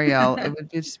 Mariel, it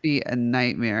would just be a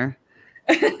nightmare.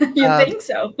 You Um, think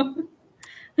so?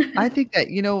 I think that,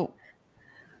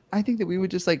 I think that we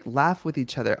would just like laugh with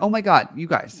each other. Oh my God, you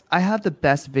guys, I have the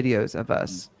best videos of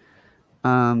us.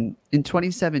 In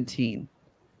 2017,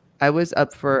 I was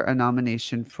up for a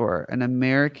nomination for an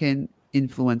American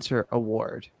Influencer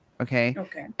Award. Okay.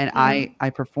 Okay. And Mm-hmm. I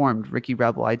performed Ricky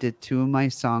Rebel. I did two of my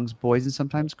songs, Boys and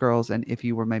Sometimes Girls, and If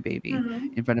You Were My Baby,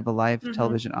 Mm-hmm. in front of a live Mm-hmm.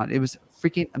 television on. It was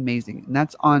freaking amazing. And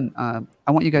that's on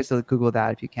I want you guys to Google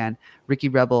that if you can. Ricky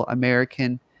Rebel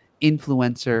American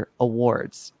Influencer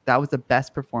Awards. That was the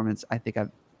best performance I think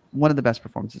I've one of the best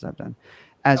performances I've done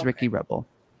as Okay. Ricky Rebel.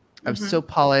 I was Mm-hmm. so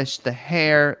polished, the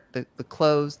hair, the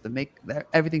clothes,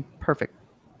 everything perfect.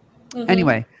 Mm-hmm.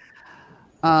 Anyway,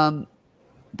 um,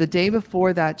 the day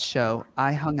before that show,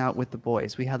 I hung out with the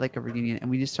boys. We had like a reunion, and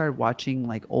we just started watching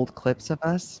like old clips of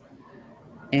us,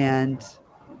 and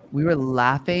we were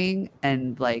laughing,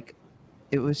 and like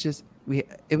it was just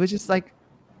like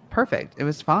perfect. It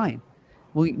was fine.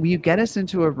 When you get us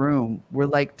into a room, we're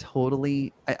like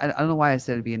totally. I don't know why I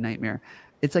said it'd be a nightmare.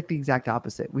 It's like the exact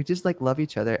opposite. We just like love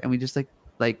each other, and we just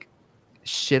like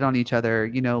shit on each other.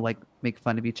 You know, like make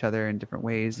fun of each other in different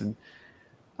ways,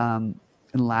 um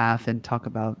and laugh and talk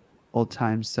about old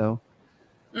times. So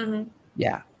Mm-hmm.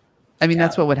 yeah, I mean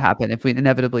that's Yeah. what would happen if we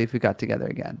inevitably if we got together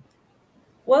again.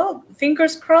 Well,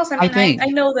 fingers crossed. I I mean, I think.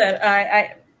 know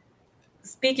that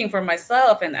speaking for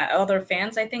myself and other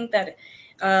fans, I think that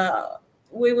uh,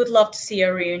 we would love to see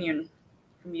a reunion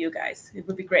from you guys. It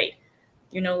would be great.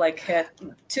 You know, like a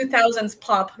 2000s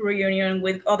pop reunion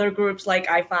with other groups like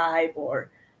I5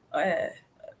 or uh,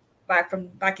 back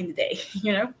in the day.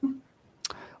 You know.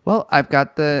 Well, I've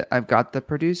got the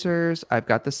producers, I've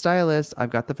got the stylists, I've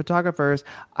got the photographers,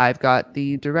 I've got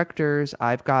the directors,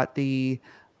 I've got the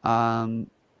um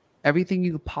everything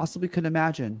you possibly could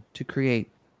imagine to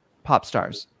create pop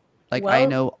stars. Like I Well,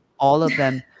 know all of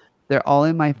them. They're all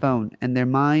in my phone and they're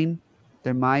mine.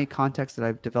 They're my contacts that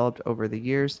I've developed over the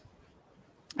years.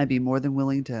 I'd be more than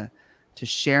willing to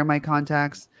share my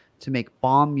contacts to make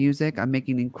bomb music. I'm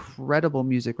making incredible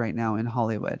music right now in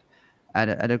Hollywood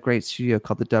at a great studio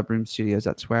called the Dub Room Studios.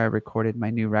 That's where I recorded my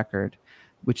new record,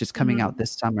 which is coming mhm. out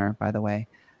this summer, by the way.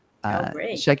 Oh,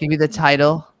 great. Should I give you the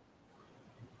title?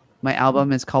 My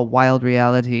album is called Wild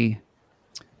Reality,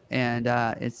 and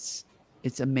it's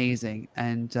amazing.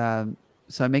 And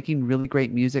so I'm making really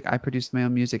great music. I produce my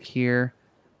own music here.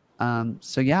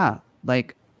 So yeah,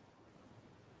 like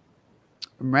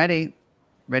I'm ready,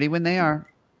 ready when they are.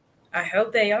 I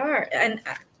hope they are. And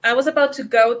I was about to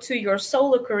go to your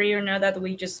solo career now that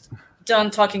we just done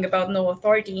talking about No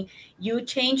Authority. You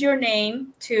change your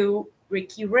name to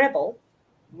Ricky Rebel.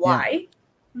 Yeah. Why?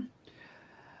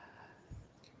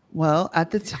 Well,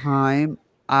 at the time,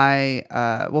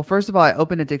 well, first of all, I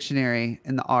opened a dictionary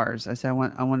in the R's. I said I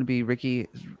want to be Ricky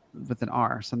with an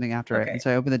R, something after it. And Okay.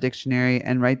 so I opened the dictionary,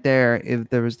 and right there, if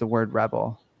there was the word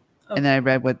rebel, and then I Okay.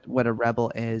 read what a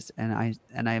rebel is, and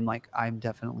I'm like I'm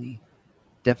definitely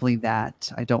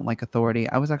that. I don't like authority.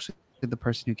 I was actually the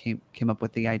person who came up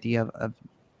with the idea of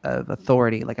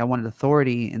authority. Like I wanted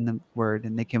authority in the word,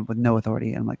 and they came up with no authority.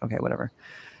 And I'm like, okay, whatever.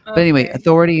 But anyway, Okay.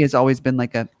 authority has always been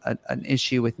like an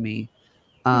issue with me.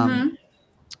 Um, Mm-hmm.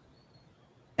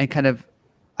 and kind of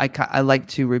I like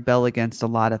to rebel against a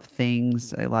lot of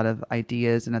things, a lot of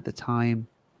ideas. And at the time,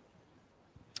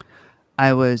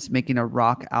 I was making a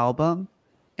rock album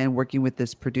and working with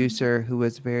this producer who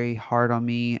was very hard on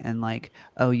me and like,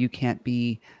 oh, you can't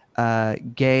be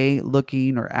gay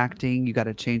looking or acting. You got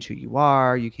to change who you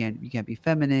are. You can't be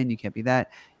feminine. You can't be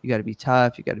that. You got to be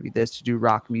tough. You got to be this to do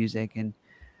rock music.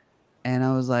 And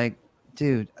I was like,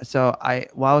 dude. So I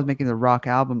while I was making the rock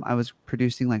album, I was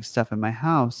producing like stuff in my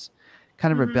house,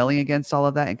 kind of Mm-hmm. rebelling against all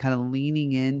of that and kind of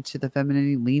leaning into the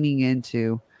femininity, leaning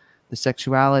into the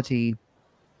sexuality.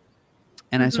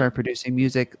 And I Mm-hmm. started producing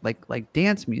music like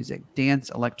dance music, dance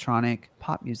electronic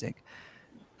pop music,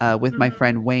 with my Mm-hmm.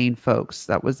 friend Wayne Folks.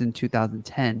 That was in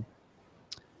 2010,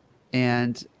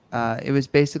 and it was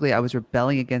basically I was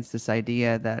rebelling against this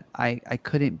idea that I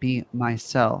couldn't be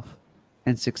myself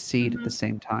and succeed at the Mm-hmm.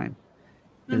 same time.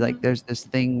 Mm-hmm. Like there's this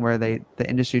thing where the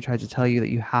industry tries to tell you that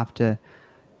you have to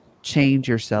change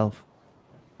yourself.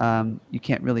 You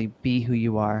can't really be who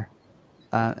you are,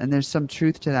 and there's some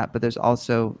truth to that, but there's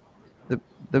also the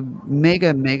the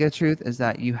mega truth is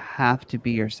that you have to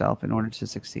be yourself in order to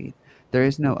succeed. There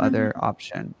is no other Mm-hmm.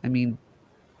 option. I mean,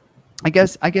 I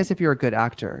guess if you're a good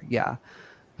actor, yeah,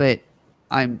 but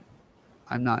I'm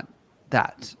I'm not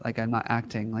that. Like I'm not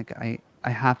acting. Like I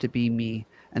have to be me,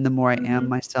 and the more I am Mm-hmm.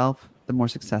 myself, the more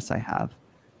success I have.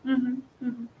 Mm-hmm.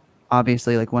 Mm-hmm.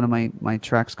 Obviously, like one of my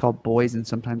tracks called Boys and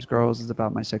Sometimes Girls is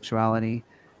about my sexuality,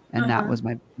 and that Uh-huh. was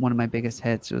my one of my biggest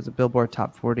hits. It was a Billboard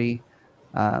Top 40,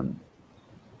 um,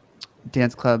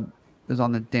 dance club. It was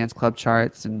on the dance club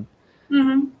charts,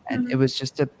 Mm-hmm. and Mm-hmm. it was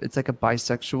just a it's like a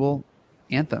bisexual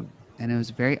anthem, and it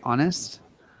was very honest,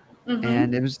 Mm-hmm.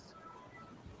 and it was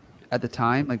at the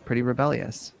time like pretty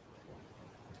rebellious.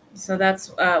 So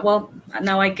that's well.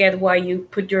 Now I get why you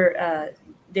put your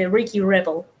the Ricky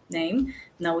Rebel name.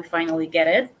 Now we finally get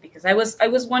it because I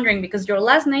was wondering because your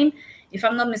last name, if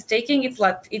I'm not mistaken, it's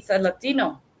a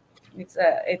Latino. It's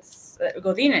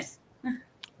Godinez.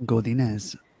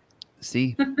 Godinez,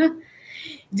 see,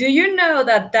 Do you know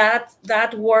that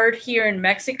that word here in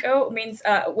Mexico means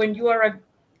when you are a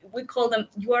we call them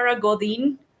you are a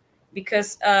Godin.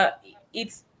 because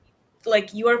it's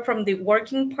like you are from the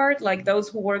working part, like those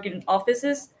who work in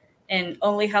offices and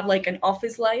only have like an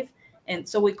office life, and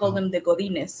so we call Oh, them the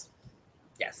godines.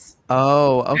 Yes,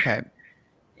 oh, okay. Well,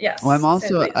 yes.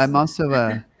 So it's I'm also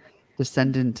a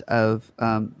descendant of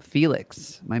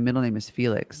Felix. My middle name is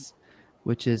Felix,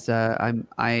 which is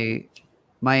my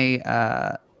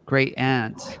great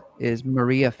aunt is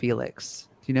Maria Felix.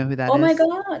 Do you know who that oh my is?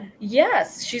 god,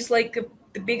 yes, she's like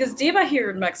the biggest diva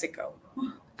here in Mexico.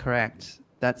 Correct.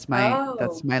 Oh,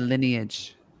 That's my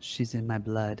lineage. She's in my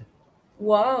blood.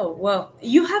 wow. Well,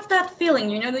 you have that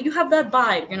feeling, that you have that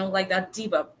vibe, like that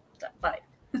diva that vibe.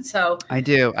 So I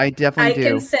do. I definitely I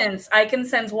can do. sense, I can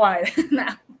sense why now.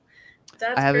 I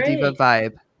That's have a diva great.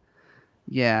 vibe.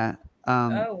 Yeah.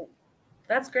 Oh,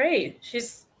 that's great.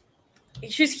 She's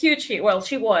huge here. Well,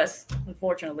 she was,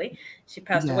 unfortunately. She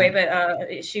passed away, Yeah.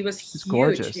 but she was She's huge here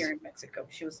gorgeous. in Mexico.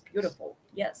 She was beautiful.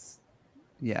 Yes.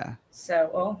 Yeah. So,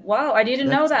 oh, wow, I didn't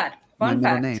know That's that. my Fun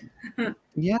middle fact. name.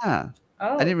 Yeah. I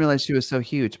Oh, didn't realize she was so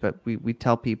huge, but we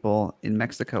tell people in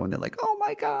Mexico and they're like, "Oh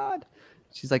my god."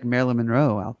 She's like Marilyn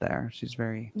Monroe out there. She's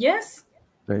yes.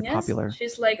 very Yes. popular.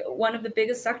 She's like one of the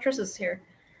biggest actresses here.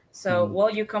 So, Mhm. well,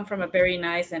 you come from a very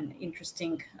nice and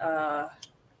interesting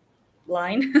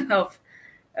line of,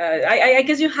 I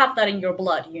guess you have that in your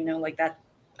blood, like that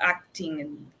acting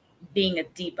and being a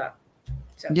diva.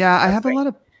 So, Yeah, I that's have a great. lot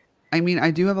of I mean,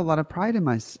 I do have a lot of pride in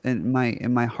in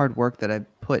my hard work that I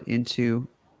put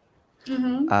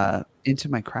Mm-hmm. into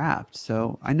my craft.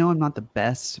 So, I know I'm not the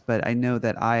best, but I know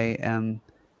that I am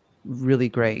really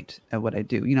great at what I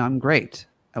do. I'm great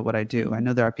at what I do. I Mm-hmm.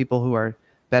 know there are people who are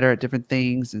better at different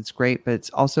things. It's great, but it's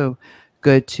also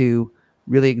good to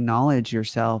really acknowledge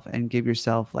yourself and give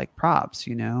yourself like props,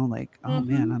 like, oh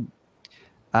man,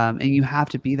 Mm-hmm. and you have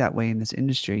to be that way in this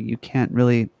industry. You can't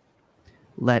really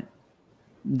let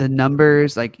the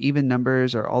numbers, like even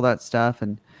numbers or all that stuff,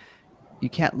 and you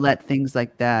can't let things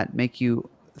like that make you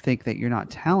think that you're not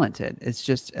talented. It's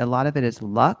just a lot of it is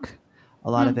luck.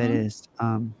 A lot of it Mm-hmm. is,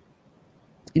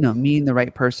 meeting the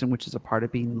right person, which is a part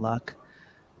of being luck.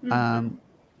 Mm-hmm. Um,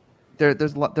 there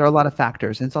are a lot of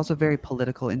factors, and it's also a very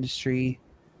political industry.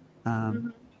 Um, Mm-hmm.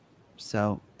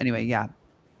 so anyway, yeah,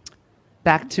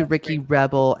 back to That's great. Ricky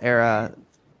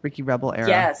Rebel era.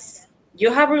 Yes.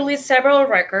 You have released several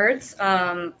records.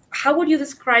 How would you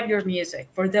describe your music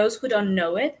for those who don't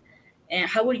know it? And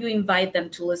how would you invite them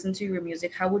to listen to your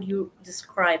music? How would you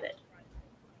describe it?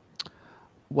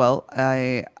 Well,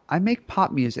 I make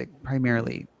pop music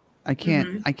primarily.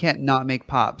 Mm-hmm. I can't not make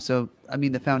pop. So I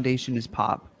mean, the foundation is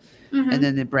pop, and Mm-hmm.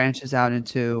 then it branches out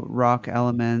into rock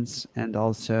elements and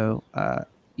also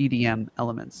EDM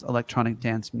elements, electronic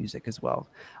dance music as well.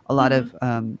 A lot Mm-hmm.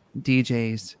 of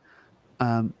DJs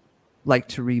um, like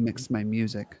to remix my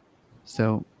music,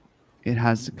 so it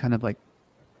has kind of like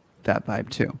that vibe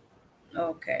too.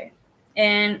 Okay.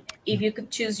 And if you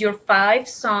could choose your five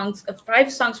songs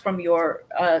from your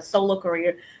solo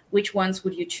career, which ones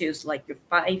would you choose? Like your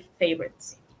five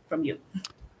favorites from you?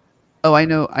 Oh, I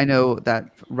know that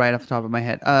right off the top of my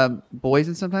head. Boys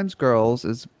and Sometimes Girls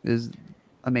is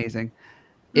amazing.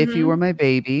 If You Mm-hmm. Were My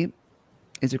Baby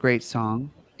is a great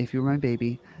song. If You Were My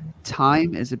Baby.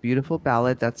 Time is a beautiful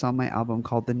ballad that's on my album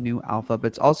called The New Alpha, but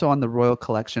it's also on the Royal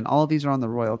Collection. All of these are on the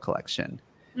Royal Collection,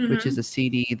 which is Mm-hmm. a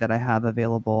CD that I have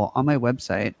available on my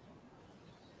website.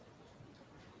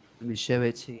 Let me show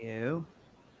it to you.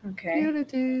 Okay. Here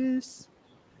it is.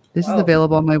 This is Whoa.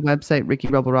 available on my website,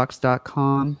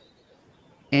 rickyrebelrocks.com.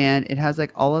 And it has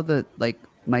like all of the like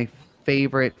my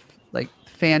favorite, like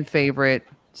fan favorite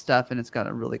stuff, and it's got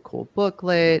a really cool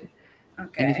booklet.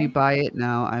 And if you Okay. buy it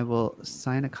now, I will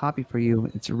sign a copy for you.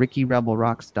 It's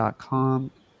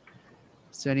rickyrebelrocks.com.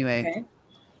 So anyway, Okay.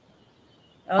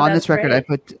 Oh, on that's this record,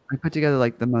 great. I put together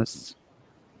like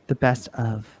the best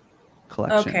of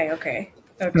collection. Okay. Okay.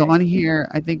 So Okay. on here,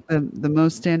 I think the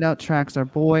most standout tracks are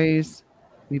Boys.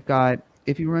 We've got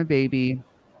If You Were My Baby,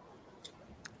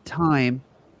 Time.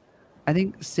 I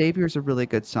think Savior's a really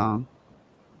good song.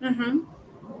 Mm-hmm.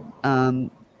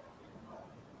 Um,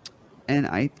 and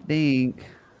I think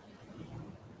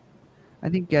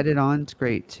Get It On's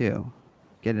great too.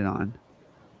 Get It On.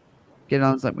 Get It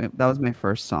On was that was my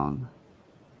first song.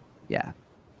 Yeah.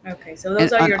 Okay. So And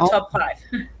those are on your all top five.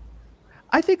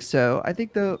 I think so. I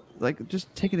think though, like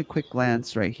just taking a quick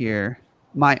glance right here,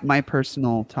 my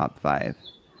personal top five.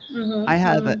 I Mm-hmm.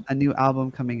 have Mm-hmm. a new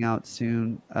album coming out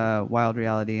soon, Wild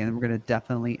Reality, and we're gonna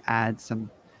definitely add some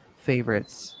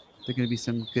favorites. There are gonna be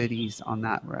some goodies on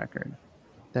that record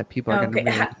that people are gonna Okay.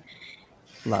 really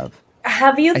love.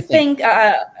 Have you I think. think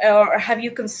or have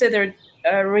you considered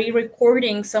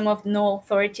re-recording some of No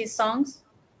Authority songs?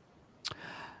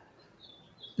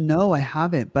 No, I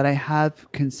haven't, but I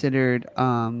have considered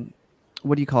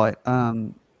what do you call it?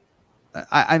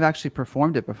 I've actually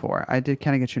performed it before. I did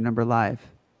kind of get your number live.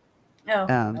 Oh,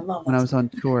 I love When that I was song. on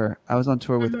tour. I was on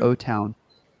tour with Hmm. O Town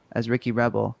as Ricky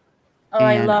Rebel, Oh,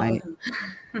 I and love him.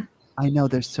 I know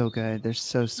they're so good. They're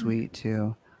so sweet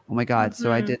too. Oh my God.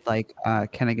 So I Hmm. did like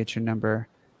Can I Get Your Number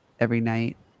every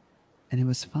night, and it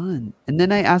was fun. And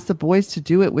then I asked the boys to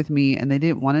do it with me, and they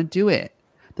didn't want to do it.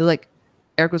 They're like,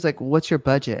 Eric was like, "What's your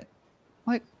budget?"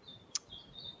 I'm like,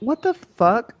 what the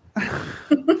fuck?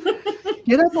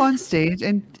 Get up on stage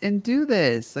and do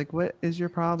this. Like, what is your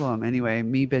problem? Anyway,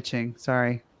 me bitching.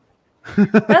 Sorry.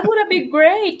 That would have been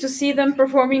great to see them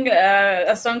performing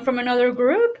a song from another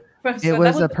group. It So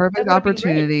was a that perfect would have been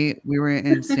great. opportunity. We were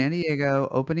in San Diego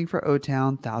opening for O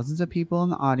Town, thousands of people in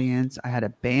the audience. I had a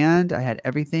band, I had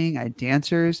everything, I had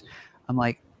dancers. I'm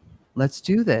like, let's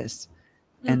do this.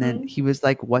 And then Hmm. he was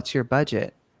like, what's your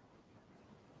budget?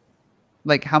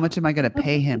 Like, how much am I going to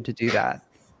pay him to do that?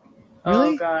 Oh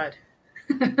Really? God,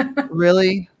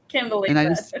 Really? can't believe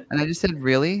that. And I just said,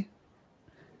 really?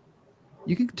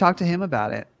 You can talk to him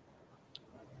about it.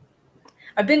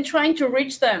 I've been trying to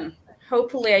reach them.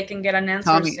 Hopefully, I can get an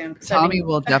answer soon because I've been.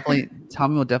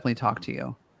 Tommy will definitely talk to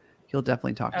you. He'll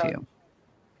definitely talk to Oh, you.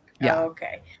 Yeah,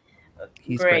 okay,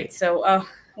 he's great. great. So,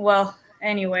 well,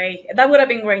 anyway, that would have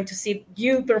been great to see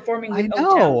you performing with I O Town.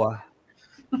 know.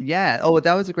 Yeah. Oh,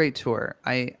 that was a great tour.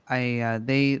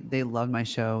 They loved my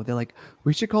show. They're like,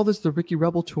 we should call this the Ricky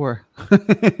Rebel tour,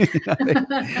 because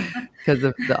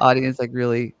the audience like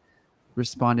really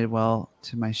responded well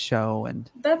to my show, and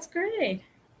That's great.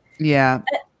 yeah,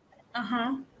 Uh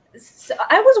huh. So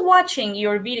I was watching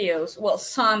your videos, well,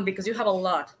 some because you have a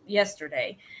lot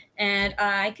yesterday, and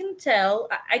I can tell,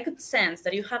 I could sense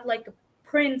that you have like a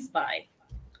Prince vibe.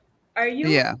 Are you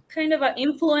yeah, kind of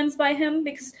influenced by him?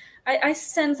 Because I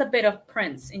sense a bit of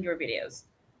Prince in your videos.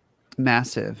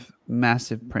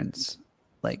 massive Prince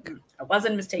like I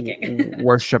wasn't mistaken.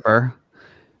 worshiper.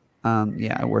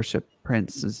 Yeah, I worship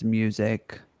Prince's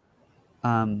music.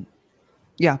 Um,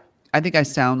 yeah, I think I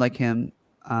sound like him.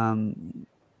 Um,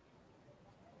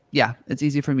 yeah, it's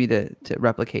easy for me to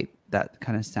replicate that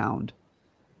kind of sound,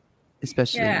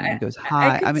 especially when he Yeah, goes I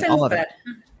high. I could mean, all sense of it. that.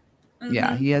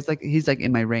 Yeah, Mm-hmm. he's like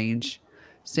in my range.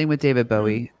 Same with David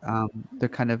Bowie. They're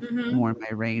kind of Mm-hmm. more in my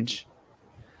range.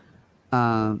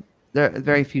 Um, there are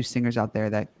very few singers out there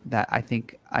that I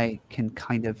think I can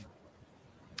kind of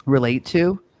relate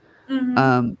to,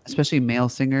 Mm-hmm. especially male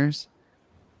singers.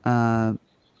 Um,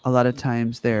 a lot of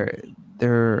times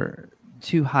they're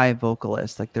too high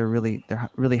vocalists. Like they're really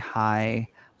high.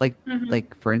 Mm-hmm.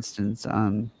 Like for instance,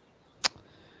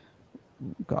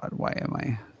 God, why am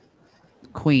I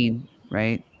Queen,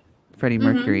 right? Freddie Mm-hmm.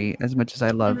 Mercury. As much as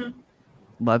I Mm-hmm.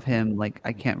 love him, like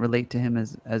I can't relate to him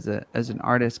as an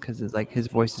artist because it's like his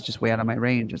voice is just way out of my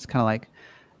range. It's kind of like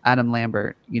Adam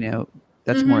Lambert,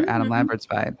 that's more Mm-hmm. Adam Mm-hmm. Lambert's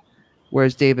vibe.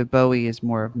 Whereas David Bowie is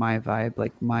more of my vibe,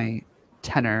 like my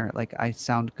tenor, like I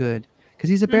sound good because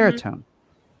he's a Mm-hmm. baritone.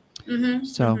 Mm-hmm.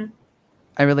 So Mm-hmm.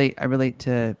 I relate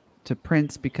to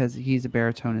Prince because he's a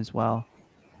baritone as well.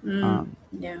 Mm, Um,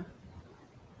 yeah.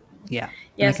 yeah,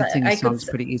 and I Yes, can sing I his could songs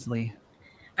pretty easily.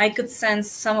 I could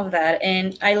sense some of that,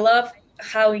 and I love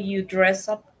how you dress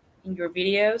up in your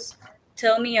videos.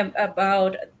 Tell me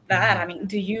about that. I Mhm. mean,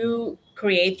 do you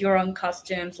create your own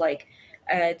costumes? Like,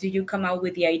 do you come out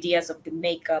with the ideas of the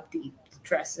makeup, the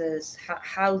dresses?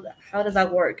 How does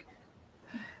that work?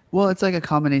 Well, it's like a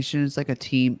combination. It's like a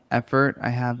team effort. I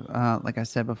have, like I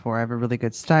said before, I have a really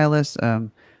good stylist.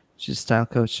 She's a style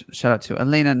coach. Shout out to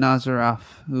Elena Nazaroff,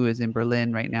 who is in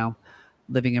Berlin right now,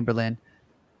 living in Berlin.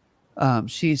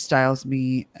 She styles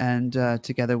me, and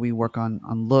together we work on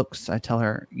looks. I tell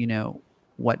her,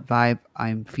 what vibe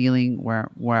I'm feeling,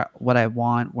 where what I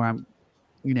want, where I'm,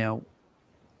 you know,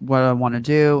 what I want to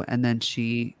do, and then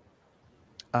she,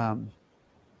 um,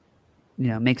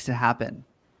 makes it happen.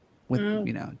 With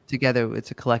Mm, together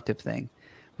it's a collective thing.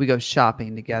 We go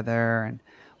shopping together and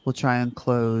we'll try on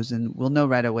clothes and we'll know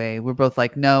right away. We're both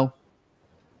like no,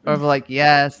 or we're like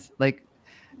yes. Like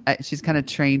she's kind of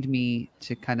trained me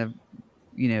to kind of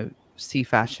see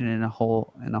fashion in a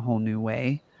whole new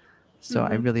way. So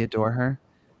I mm-hmm, really adore her.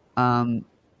 Um,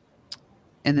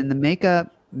 and then the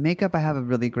makeup I have a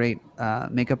really great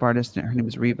makeup artist. Her name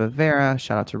is Reba Vera.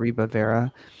 Shout out to Reba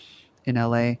Vera in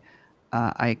LA.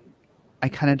 I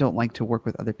kind of don't like to work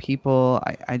with other people.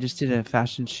 I just did a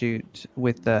fashion shoot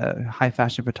with a high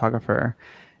fashion photographer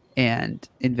and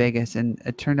in Vegas, and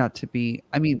it turned out to be,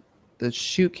 I mean, the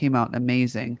shoot came out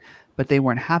amazing, but they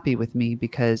weren't happy with me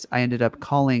because I ended up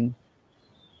calling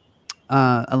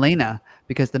Elena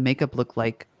because the makeup looked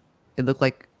like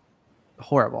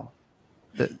horrible.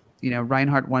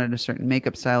 Reinhardt wanted a certain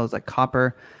makeup style, it was like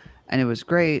copper, and it was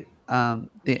great.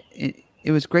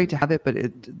 It was great to have it, but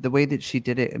the way that she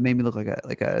did it, it made me look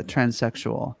like a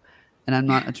transsexual, and I'm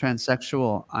not a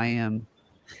transsexual. I am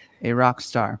a rock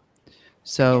star.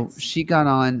 So Yes. she got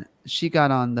on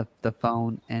the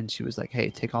phone and she was like, "Hey,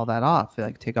 take all that off.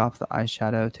 Like, take off the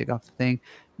eyeshadow, take off the thing,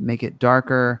 make it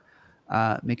darker,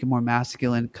 make it more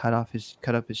masculine. Cut up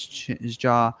his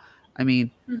jaw. I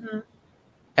mean, Mm-hmm.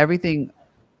 everything.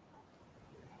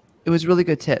 It was really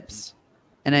good tips,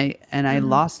 and I Mm-hmm.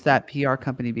 lost that PR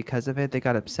company because of it. They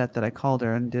got upset that I called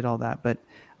her and did all that, but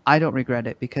I don't regret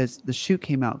it because the shoot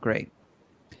came out great.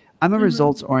 I'm a Mm-hmm.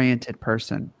 results oriented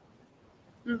person,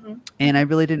 Mm-hmm. and I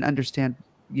really didn't understand,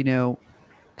 you know,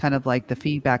 kind of like the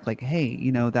feedback, like, hey,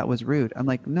 that was rude. I'm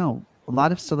like, no, a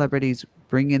lot of celebrities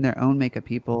bring in their own makeup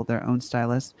people, their own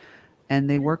stylists, and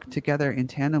they work together in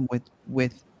tandem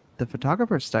with the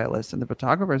photographer's stylist and the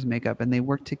photographer's makeup, and they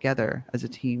work together as a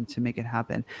team to make it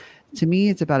happen. To me,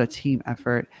 it's about a team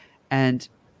effort, and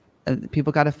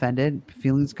people got offended,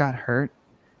 feelings got hurt,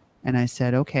 and I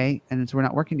said, okay, and so we're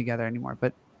not working together anymore.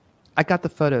 But I got the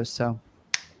photos, so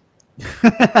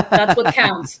That's what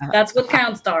counts. That's what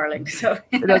counts, darling. So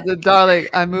darling,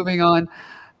 I'm moving on.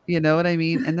 You know what I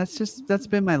mean? And that's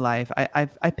been my life.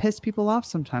 I piss people off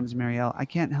sometimes, Marielle. I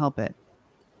can't help it.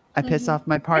 I piss hmm off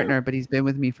my yeah. partner, but he's been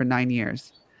with me for 9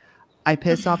 years. I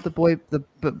piss off the boy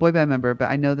band member, but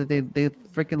I know that they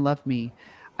freaking love me.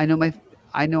 I know my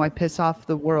I know I piss off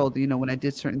the world. When I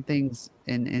did certain things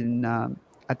in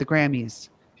at the Grammys.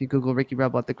 If you Google Ricky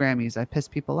Rebel at the Grammys, I piss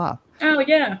people off. Oh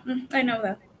yeah, I know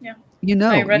that. Yeah,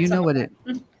 I read You some know of what it.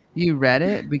 that. You read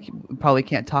it. We probably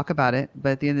can't talk about it,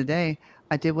 but at the end of the day,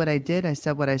 I did what I did. I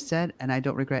said what I said, and I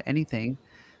don't regret anything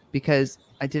because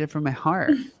I did it from my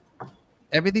heart.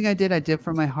 Everything I did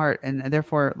from my heart, and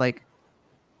therefore, like,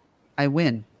 I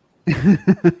win.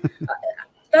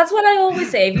 That's what I always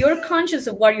say. If you're conscious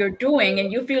of what you're doing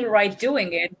and you feel right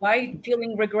doing it, why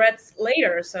feeling regrets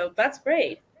later? So that's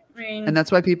great. I And mean,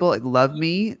 that's why people like, love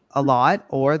me a lot,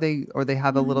 or they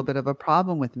have a little mhm, bit of a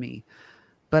problem with me.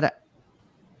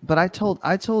 But I told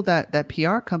that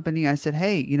PR company, I said,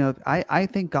 hey, I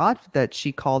thank God that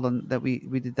she called on that we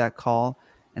did that call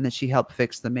and that she helped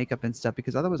fix the makeup and stuff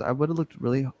because otherwise I would have looked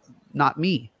really not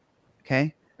me.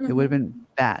 Okay, it would have mhm. been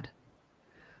bad.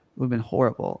 It would have been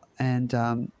horrible. And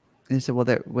they said, well,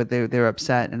 they're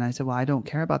upset, and I said, well, I don't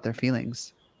care about their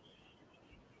feelings.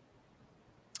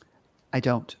 I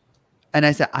don't. And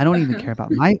I said, I don't even care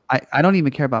about I don't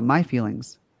even care about my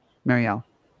feelings, Marielle.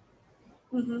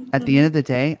 Mhm, At the end mhm, of the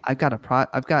day, I've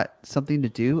got something to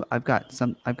do. I've got,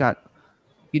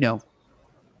 you know,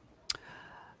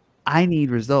 I need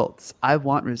results. I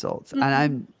want results. And mhm,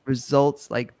 I'm results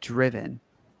like driven.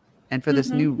 And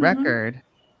mhm, mhm,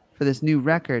 for this new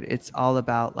record, it's all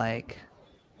about like,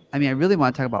 I mean, I really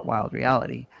want to talk about Wild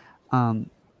Reality. Um,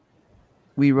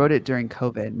 we wrote it during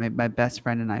COVID. My best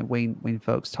friend and I, Wayne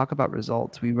Folks, talk about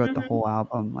results. We wrote the mhm, whole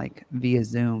album like via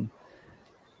Zoom,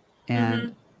 and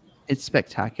mhm. it's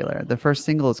spectacular. The first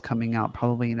single is coming out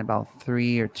probably in about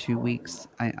 3 or 2 weeks.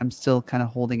 I'm still kind of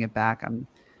holding it back.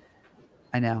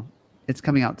 I know it's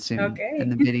coming out soon.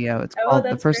 And Okay. the video, it's Oh, called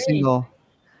the that's first great. single.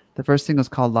 The first single is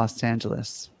called Los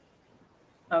Angeles.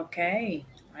 Okay.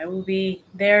 I will be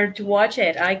there to watch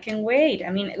it. I can wait.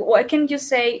 I mean, what can you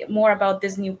say more about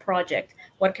this new project?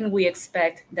 What can we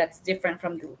expect that's different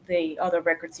from the other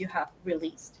records you have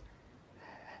released?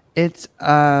 It's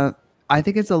I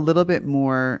think it's a little bit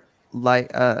more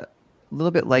like a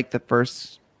little bit like the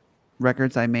first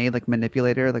records I made, like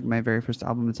Manipulator, like my very first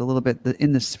album. It's a little bit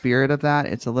in the spirit of that.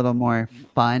 It's a little more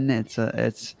fun.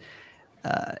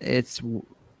 Uh, it's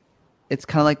it's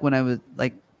kind of like when I was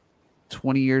like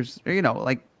 20 years, or,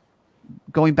 like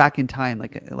going back in time,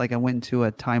 like I went to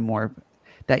a time warp,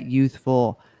 that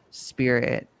youthful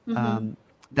spirit Mm-hmm.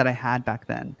 that I had back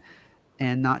then,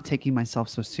 and not taking myself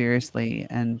so seriously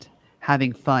and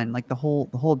having fun. Like the whole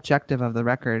objective of the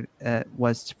record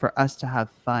was for us to have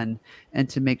fun and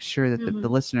to make sure that the Mm-hmm.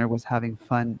 listener was having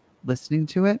fun listening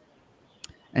to it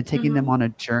and taking them Mm-hmm. on a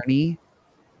journey.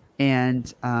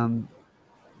 And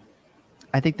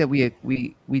I think that we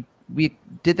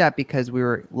did that because we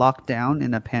were locked down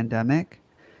in a pandemic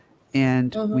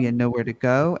and we Mm-hmm. had nowhere to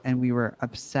go, and we were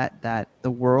upset that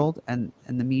the world and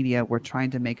the media were trying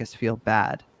to make us feel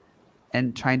bad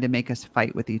and trying to make us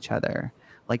fight with each other,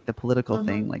 like the political Mm-hmm.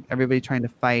 thing, like everybody trying to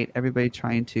fight, everybody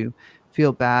trying to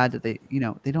feel bad that they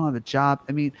don't have a job.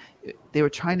 I mean, they were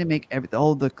trying to make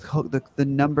all the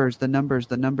numbers, the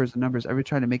numbers, everybody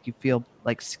trying to make you feel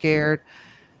like scared.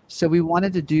 So we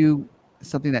wanted to do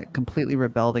something that completely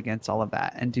rebelled against all of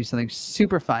that and do something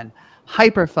super fun.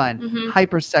 hyper fun, Mm-hmm.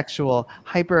 hyper sexual,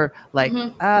 hyper like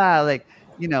Mm-hmm. like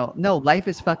no, life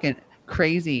is fucking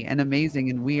crazy and amazing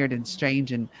and weird and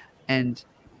strange and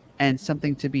and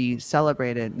something to be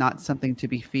celebrated, not something to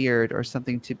be feared or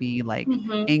something to be like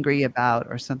Mm-hmm. angry about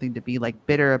or something to be like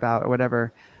bitter about or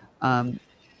whatever. Um,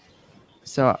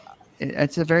 so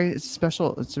it's a very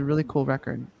special, it's a really cool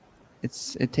record.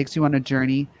 It takes you on a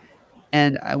journey,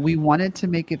 and we wanted to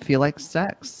make it feel like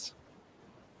sex.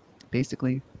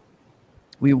 Basically,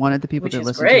 we wanted the people Which to is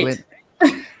listen to great.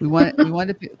 it. We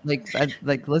wanted to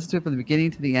like listen to it from the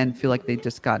beginning to the end, feel like they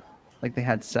just got like they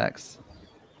had sex.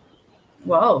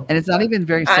 Wow. And it's not even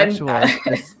very I'm. sexual.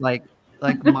 It's just like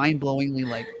mind-blowingly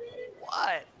like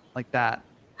what? Like that.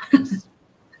 Just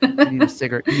you need a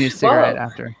cigarette. You need a cigarette Wow.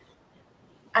 after.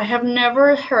 I have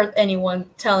never heard anyone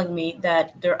telling me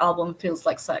that their album feels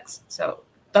like sex. So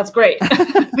that's great.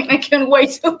 I mean, I can't wait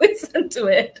to listen to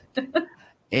it.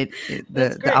 It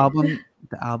That's the great.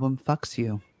 album fucks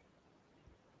you.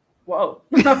 Whoa.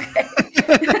 Okay.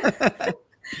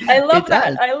 I It love that.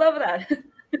 does. I love that.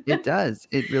 It does.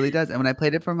 It really does. And when I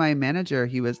played it for my manager,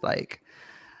 he was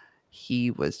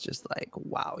just like,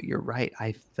 "Wow, you're right.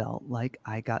 I felt like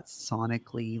I got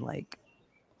sonically like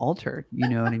altered." You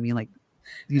know what I mean? Like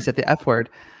he said the F word,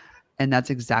 and that's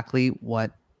exactly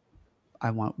what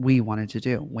we wanted to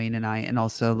do, Wayne and I, and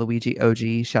also Luigi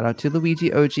OG. Shout out to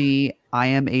Luigi OG. I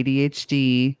am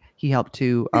ADHD. He helped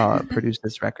to produce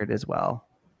this record as well.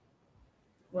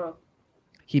 Well,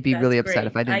 He'd be that's really upset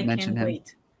if great. I I didn't mention can't him.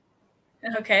 wait.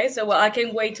 Okay, so well, I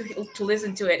can't wait to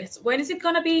listen to it. When is it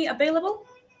gonna be available?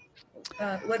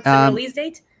 What's the Um, release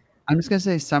date? I'm just gonna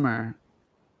say summer.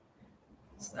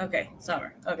 Okay,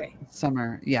 summer. Okay,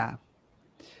 Summer, yeah.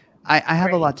 I have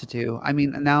a great. lot to do. I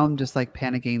mean, now I'm just like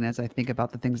panicking as I think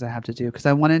about the things I have to do because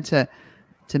I wanted to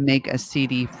make a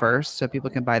CD first so people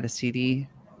can buy the CD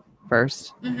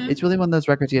first. It's Mm-hmm. really one of those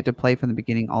records you have to play from the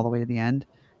beginning all the way to the end.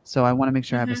 So I want to make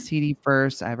sure I have a Mm-hmm. CD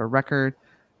first. I have a record,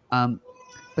 um,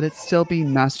 but it's still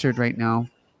being mastered right now.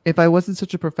 If I wasn't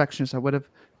such a perfectionist, I would have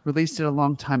released it a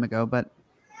long time ago. But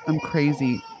I'm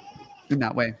crazy in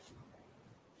that way.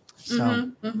 So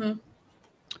Mm-hmm.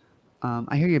 Mm-hmm.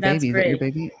 I hear your That's baby. Is that your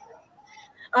great. baby?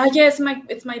 Yes, my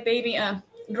it's my baby.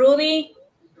 Rudy.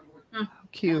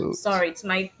 Cute. Sorry, it's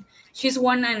my. She's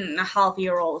 1.5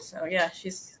 year old. So yeah,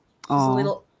 she's a Oh,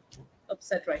 little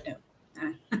upset right now.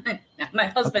 My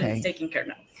husband is okay. taking care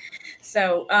now.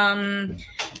 So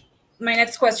my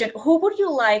next question: who would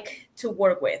you like to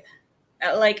work with?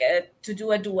 To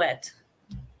do a duet?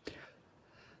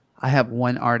 I have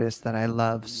one artist that I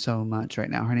love so much right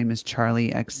now. Her name is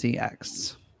Charlie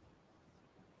XCX.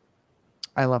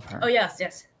 I love Oh her. yes,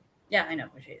 yes, yeah, I know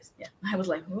who she is. Yeah, I was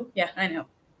like, who? Yeah, I know. From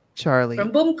Charlie.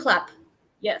 Boom Clap.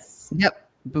 Yes. Yep.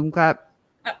 Boom clap.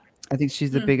 Oh, I think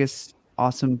she's the hmm. biggest,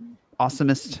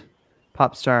 awesomest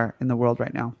pop star in the world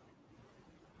right now.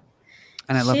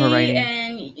 And I love her She writing.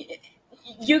 and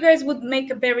you guys would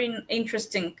make a very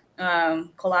interesting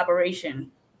collaboration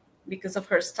because of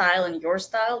her style and your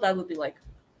style. That would be like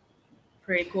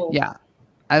pretty cool. Yeah.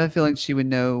 I have a feeling she would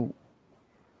know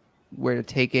where to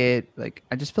take it. Like,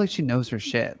 I just feel like she knows her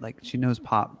shit. Like, she knows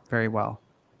pop very well.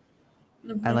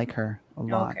 I Hmm. like her a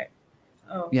lot. Okay.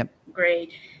 Oh, Yep.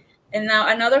 great. And now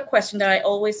another question that I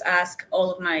always ask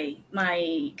all of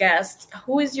my guests: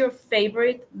 who is your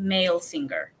favorite male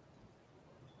singer?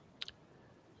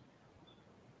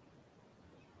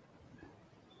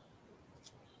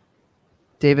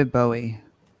 David Bowie.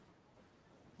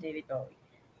 David Bowie.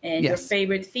 And your Yes.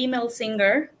 favorite female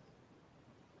singer?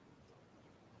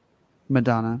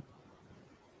 Madonna.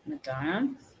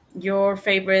 Madonna. Your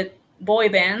favorite boy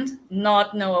band?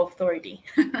 Not No Authority.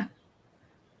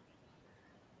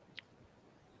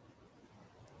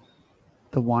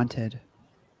 The Wanted.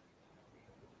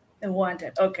 The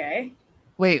Wanted. Okay.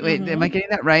 Wait. Am I Mm-hmm. getting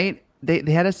that right? They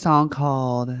had a song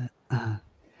called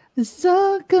The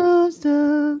sun goes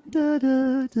down, da,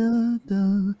 da, da,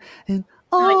 da, and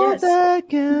Oh all yes. that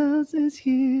counts is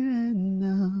here and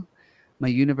now. My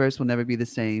universe will never be the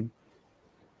same.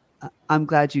 I'm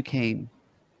glad you came.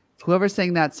 Whoever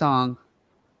sang that song,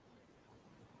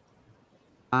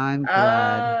 I'm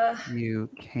glad Uh, you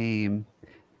came.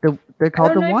 They're I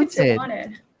called don't The know if it's the Wanted.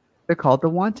 Wanted. They're called The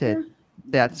Wanted. Yeah.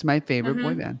 That's my favorite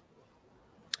boy Mm-hmm. band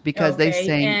because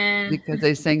Okay. And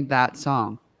they sang that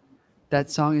song. That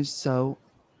song is so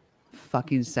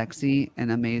fucking sexy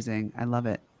and amazing. I love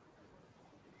it.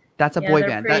 That's a yeah, boy they're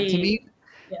band. That pretty.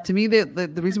 Yeah. to me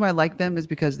the reason why I like them is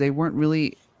because they weren't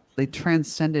really they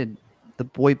transcended the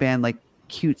boy band like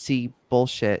cutesy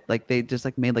bullshit. Like they just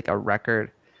like made like a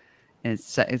record and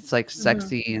it's like Mm-hmm.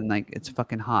 sexy and like it's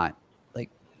fucking hot. Like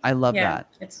I love Yeah, that.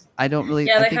 it's I don't really.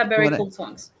 yeah, I they think have very cool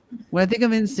songs. when I think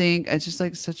of NSYNC, it's just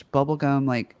like such bubblegum,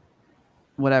 like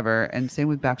whatever. And same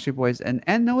with Backstreet Boys and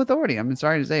No Authority. I'm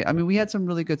sorry to say. I mean, we had some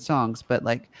really good songs, but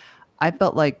like, I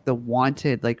felt like the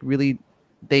Wanted, like really,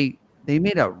 they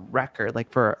made a record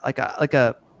like for like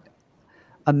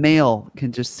a male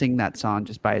can just sing that song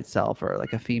just by itself, or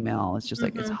like a female. It's just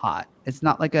like it's Mm-hmm. hot. It's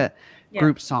not like a Yeah.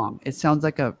 group song. It sounds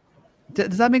like a.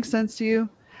 Does that make sense to you?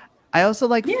 I also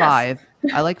like Yes. Five.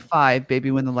 I like Five,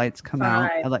 Baby When the Lights Come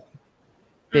Out. I Five. like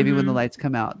Baby When the Mm-hmm. Lights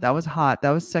Come Out. That was hot.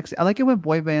 That was sexy. I like it when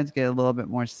boy bands get a little bit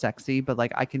more sexy, but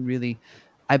like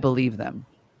I believe them.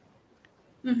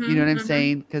 You know what Mm-hmm. I'm Mm-hmm.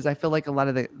 saying? Because I feel like a lot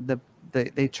of the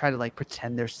they try to like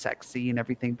pretend they're sexy and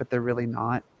everything, but they're really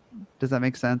not. Does that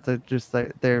make sense? They're just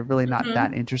like they're really not Mm-hmm.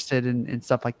 that interested in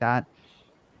stuff like that.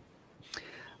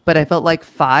 But I felt like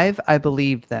Five, I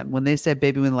believed them when they said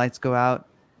 "Baby When the Lights Go Out,"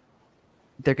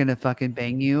 they're gonna fucking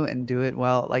bang you and do it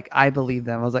well. Like I believe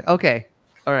them. I was like, okay,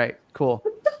 all right, cool.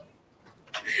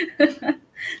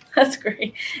 That's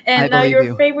great. I And now believe your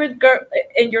you. favorite girl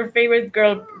and your favorite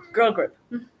girl group.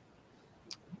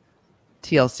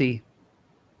 TLC,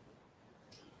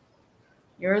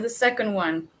 You're the second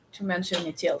one to mention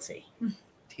me, TLC.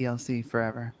 TLC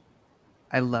forever.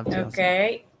 I love TLC.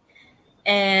 Okay.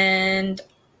 And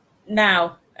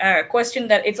now, a question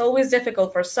that it's always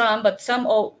difficult for some, but some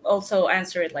also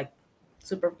answer it like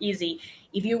super easy.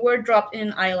 If you were dropped in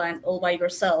an island all by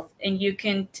yourself and you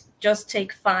can just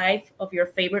take five of your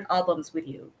favorite albums with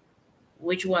you,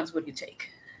 which ones would you take?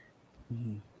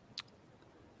 Mhm.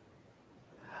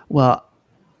 Well,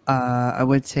 I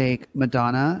would take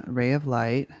Madonna, Ray of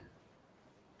Light,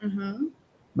 Mm-hmm.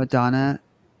 Madonna,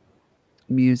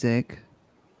 Music.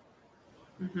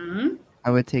 Mm-hmm. I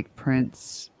would take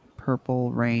Prince,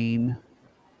 Purple Rain.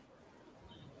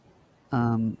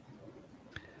 Um,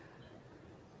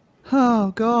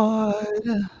 oh God,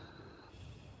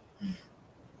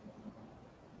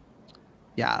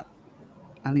 yeah,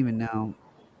 I don't even know.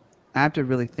 I have to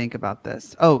really think about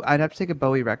this. Oh, I'd have to take a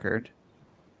Bowie record.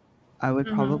 I would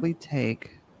Mm-hmm. probably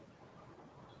take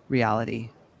Reality.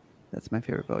 That's my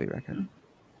favorite Bowie record.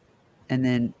 And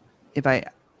then if I,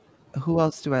 who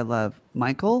else do I love?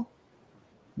 Michael.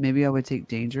 Maybe I would take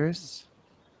Dangerous.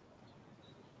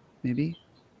 Maybe.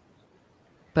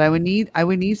 But I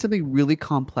would need something really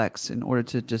complex in order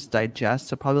to just digest.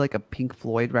 So probably like a Pink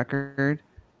Floyd record,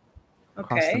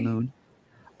 Across the Okay. Moon.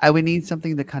 I would need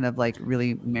something to kind of like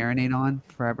really marinate on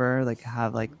forever, like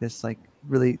have like this like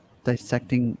really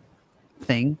dissecting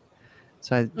thing.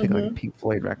 So I'd pick like a Mm-hmm. Pink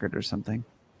Floyd record or something.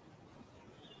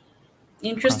 Across the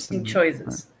Interesting Moon.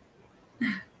 choices.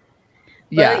 But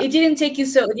Yeah, it didn't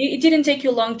take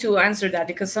you long to answer that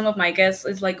because some of my guests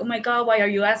is like, oh my god, why are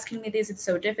you asking me this? It's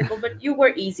so difficult. But you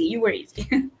were easy. You were easy.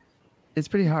 it's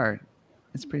pretty hard.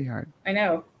 It's pretty hard. I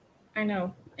know. I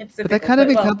know. It's But that difficult. kind of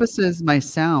But well, encompasses my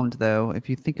sound, though, if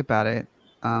you think about it,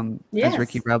 as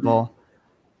Ricky yes. Rebel,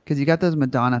 because you got those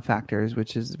Madonna factors,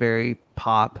 which is very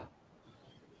pop,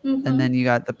 and Mm-hmm. then you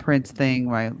got the Prince thing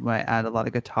where I add a lot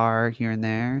of guitar here and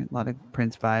there, a lot of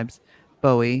Prince vibes,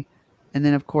 Bowie, and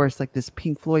then of course like this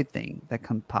Pink Floyd thing that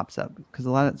pops up because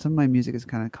some of my music is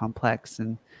kind of complex,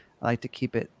 and I like to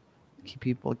keep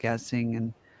people guessing,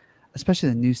 and especially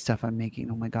the new stuff I'm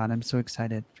making. Oh my god, I'm so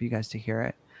excited for you guys to hear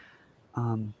it.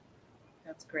 Um,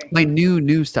 That's great. my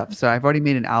new stuff. So I've already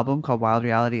made an album called Wild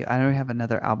Reality. I already have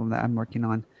another album that I'm working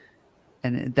on,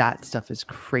 and that stuff is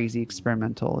crazy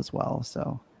experimental as well.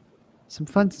 So some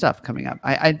fun stuff coming up.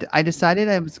 I decided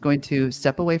I was going to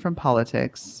step away from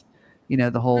politics. You know,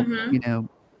 the whole, Mm-hmm.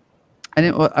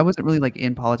 I wasn't really like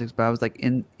in politics, but I was like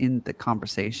in the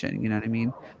conversation. You know what I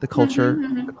mean? Mm-hmm. The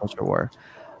Mm-hmm. culture war.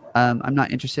 I'm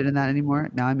not interested in that anymore.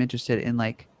 Now I'm interested in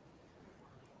like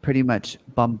pretty much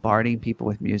bombarding people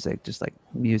with music, just like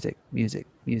music, music,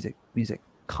 music, music,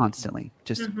 constantly,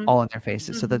 just Mm-hmm. all in their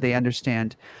faces, so Mm-hmm. that they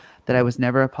understand that I was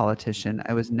never a politician.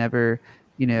 I was never,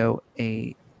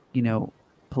 a, you know,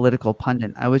 political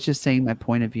pundit. I was just saying my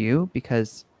point of view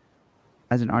because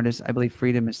as an artist, I believe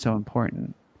freedom is so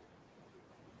important.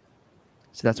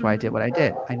 So that's why I did what I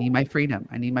did. I need my freedom.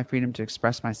 I need my freedom to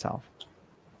express myself.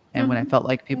 And when I Mm-hmm. felt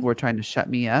like people were trying to shut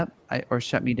me up or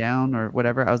shut me down or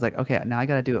whatever, I was like, okay, now I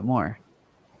got to do it more.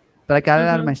 But I got it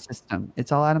out of Mm-hmm. my system.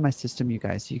 It's all out of my system, you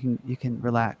guys. You can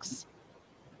relax.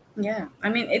 Yeah, I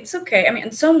mean, it's okay. I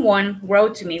mean, someone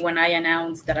wrote to me when I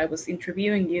announced that I was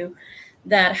interviewing you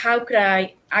that how could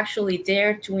I actually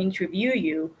dare to interview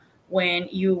you when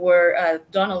you were a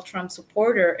Donald Trump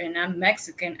supporter and I'm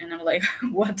Mexican? And I'm like,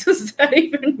 what does that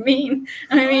even mean?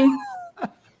 I mean,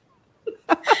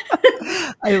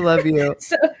 I love you.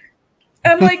 so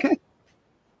I'm like,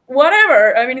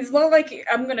 whatever. I mean, it's not like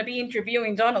I'm gonna be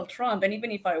interviewing Donald Trump, and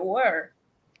even if I were,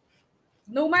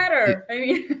 no You, matter. I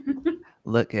mean,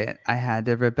 look at, I had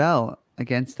to rebel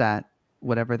against that,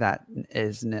 whatever that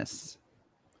isness.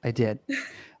 I did.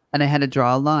 And I had to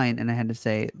draw a line and I had to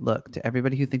say, look, to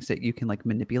everybody who thinks that you can like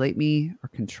manipulate me or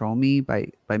control me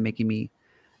by making me,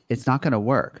 it's not going to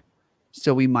work.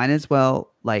 So we might as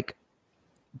well like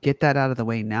get that out of the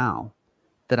way now,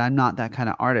 that I'm not that kind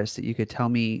of artist that you could tell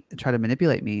me, try to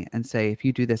manipulate me and say, if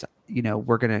you do this, you know,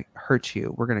 we're going to hurt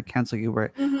you. We're going to cancel you.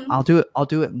 mm-hmm, I'll do it. I'll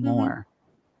do it mm-hmm, more.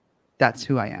 That's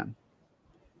who I am.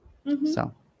 mm-hmm.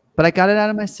 So, but I got it out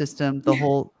of my system. The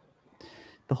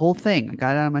whole thing, I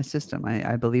got it out of my system.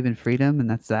 I believe in freedom and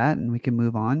that's that. And we can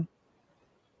move on.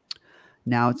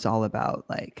 Now it's all about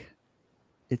like,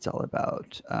 it's all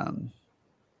about,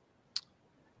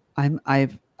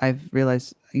 I've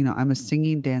realized, you know, I'm a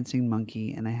singing, dancing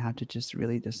monkey and I have to just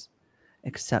really just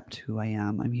accept who I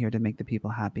am. I'm here to make the people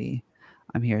happy.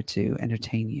 I'm here to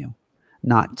entertain you,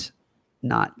 not,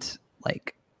 not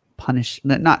like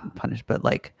not punish, but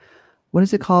like, what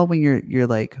is it called when you're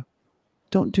like,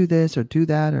 don't do this or do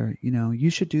that, or, you know, you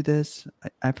should do this.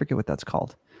 I forget what that's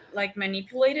called. Like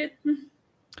manipulated.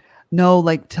 No,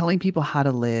 like telling people how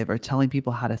to live or telling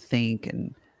people how to think.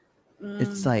 And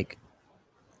it's Mm, like,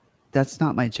 that's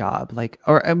not my job. Like,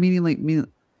 or I mean, like,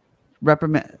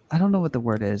 reprimand. I don't know what the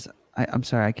word is. I'm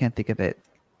sorry. I can't think of it.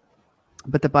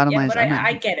 But the bottom yeah, line is but I'm not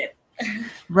I get it.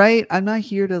 right. I'm not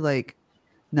here to like,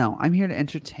 no, I'm here to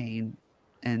entertain.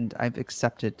 And I've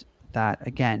accepted that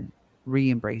again,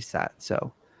 re-embrace that.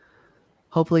 So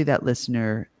hopefully that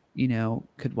listener, you know,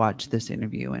 could watch this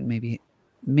interview and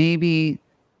maybe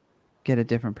get a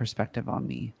different perspective on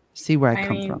me, see where I I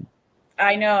come mean, from.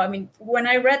 I know. I mean, when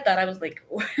I read that, I was like,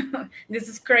 this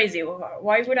is crazy.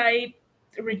 Why would I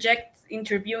reject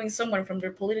interviewing someone from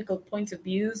their political points of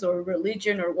views or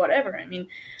religion or whatever? I mean,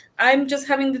 I'm just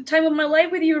having the time of my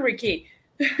life with you, Ricky.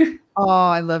 Oh,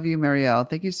 I love you, Marielle.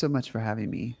 Thank you so much for having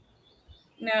me.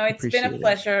 No, it's been a Appreciate it.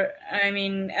 pleasure. I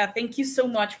mean, thank you so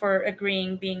much for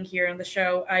agreeing being here on the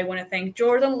show. I want to thank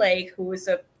Jordan Lake, who is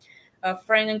a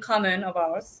friend in common of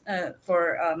ours,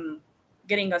 for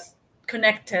getting us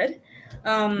connected.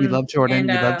 We love Jordan.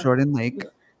 And We love Jordan Lake.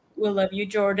 we love you,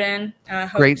 Jordan.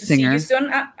 Hope Great to see you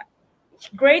singer. soon.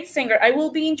 Great singer. I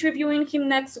will be interviewing him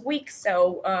next week,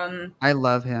 so I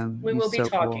love him. we He's will be so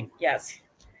cool. talking. Yes,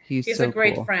 He's he's a so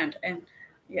great cool. friend, and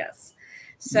yes.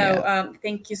 So Yeah.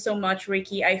 thank you so much,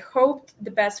 Ricky. I hope the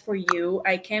best for you.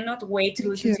 I cannot wait to Thank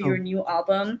listen to your you. new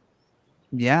album.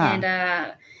 And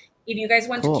Yeah. if you guys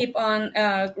want to Cool. keep on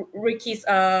Ricky's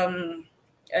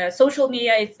social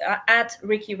media, it's at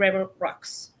Ricky Rebel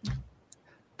Rocks.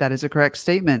 That is a correct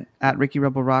statement. At Ricky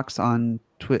Rebel Rocks on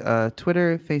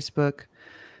Twitter, Facebook,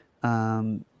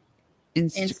 um,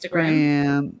 Instagram.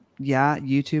 Instagram. Yeah,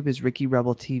 YouTube is Ricky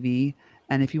Rebel TV.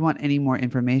 And if you want any more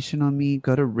information on me,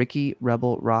 go to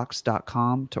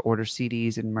rickyrebelrocks.com to order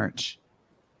CDs and merch.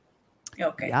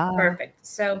 Okay, Yeah. perfect.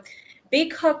 So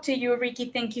big hug to you, Ricky.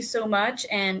 Thank you so much.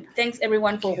 And thanks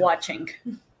everyone Thank for you. watching.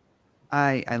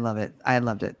 I love it. I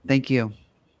loved it. Thank you.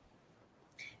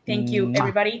 Thank you, Mwah.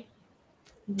 everybody.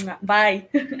 Bye.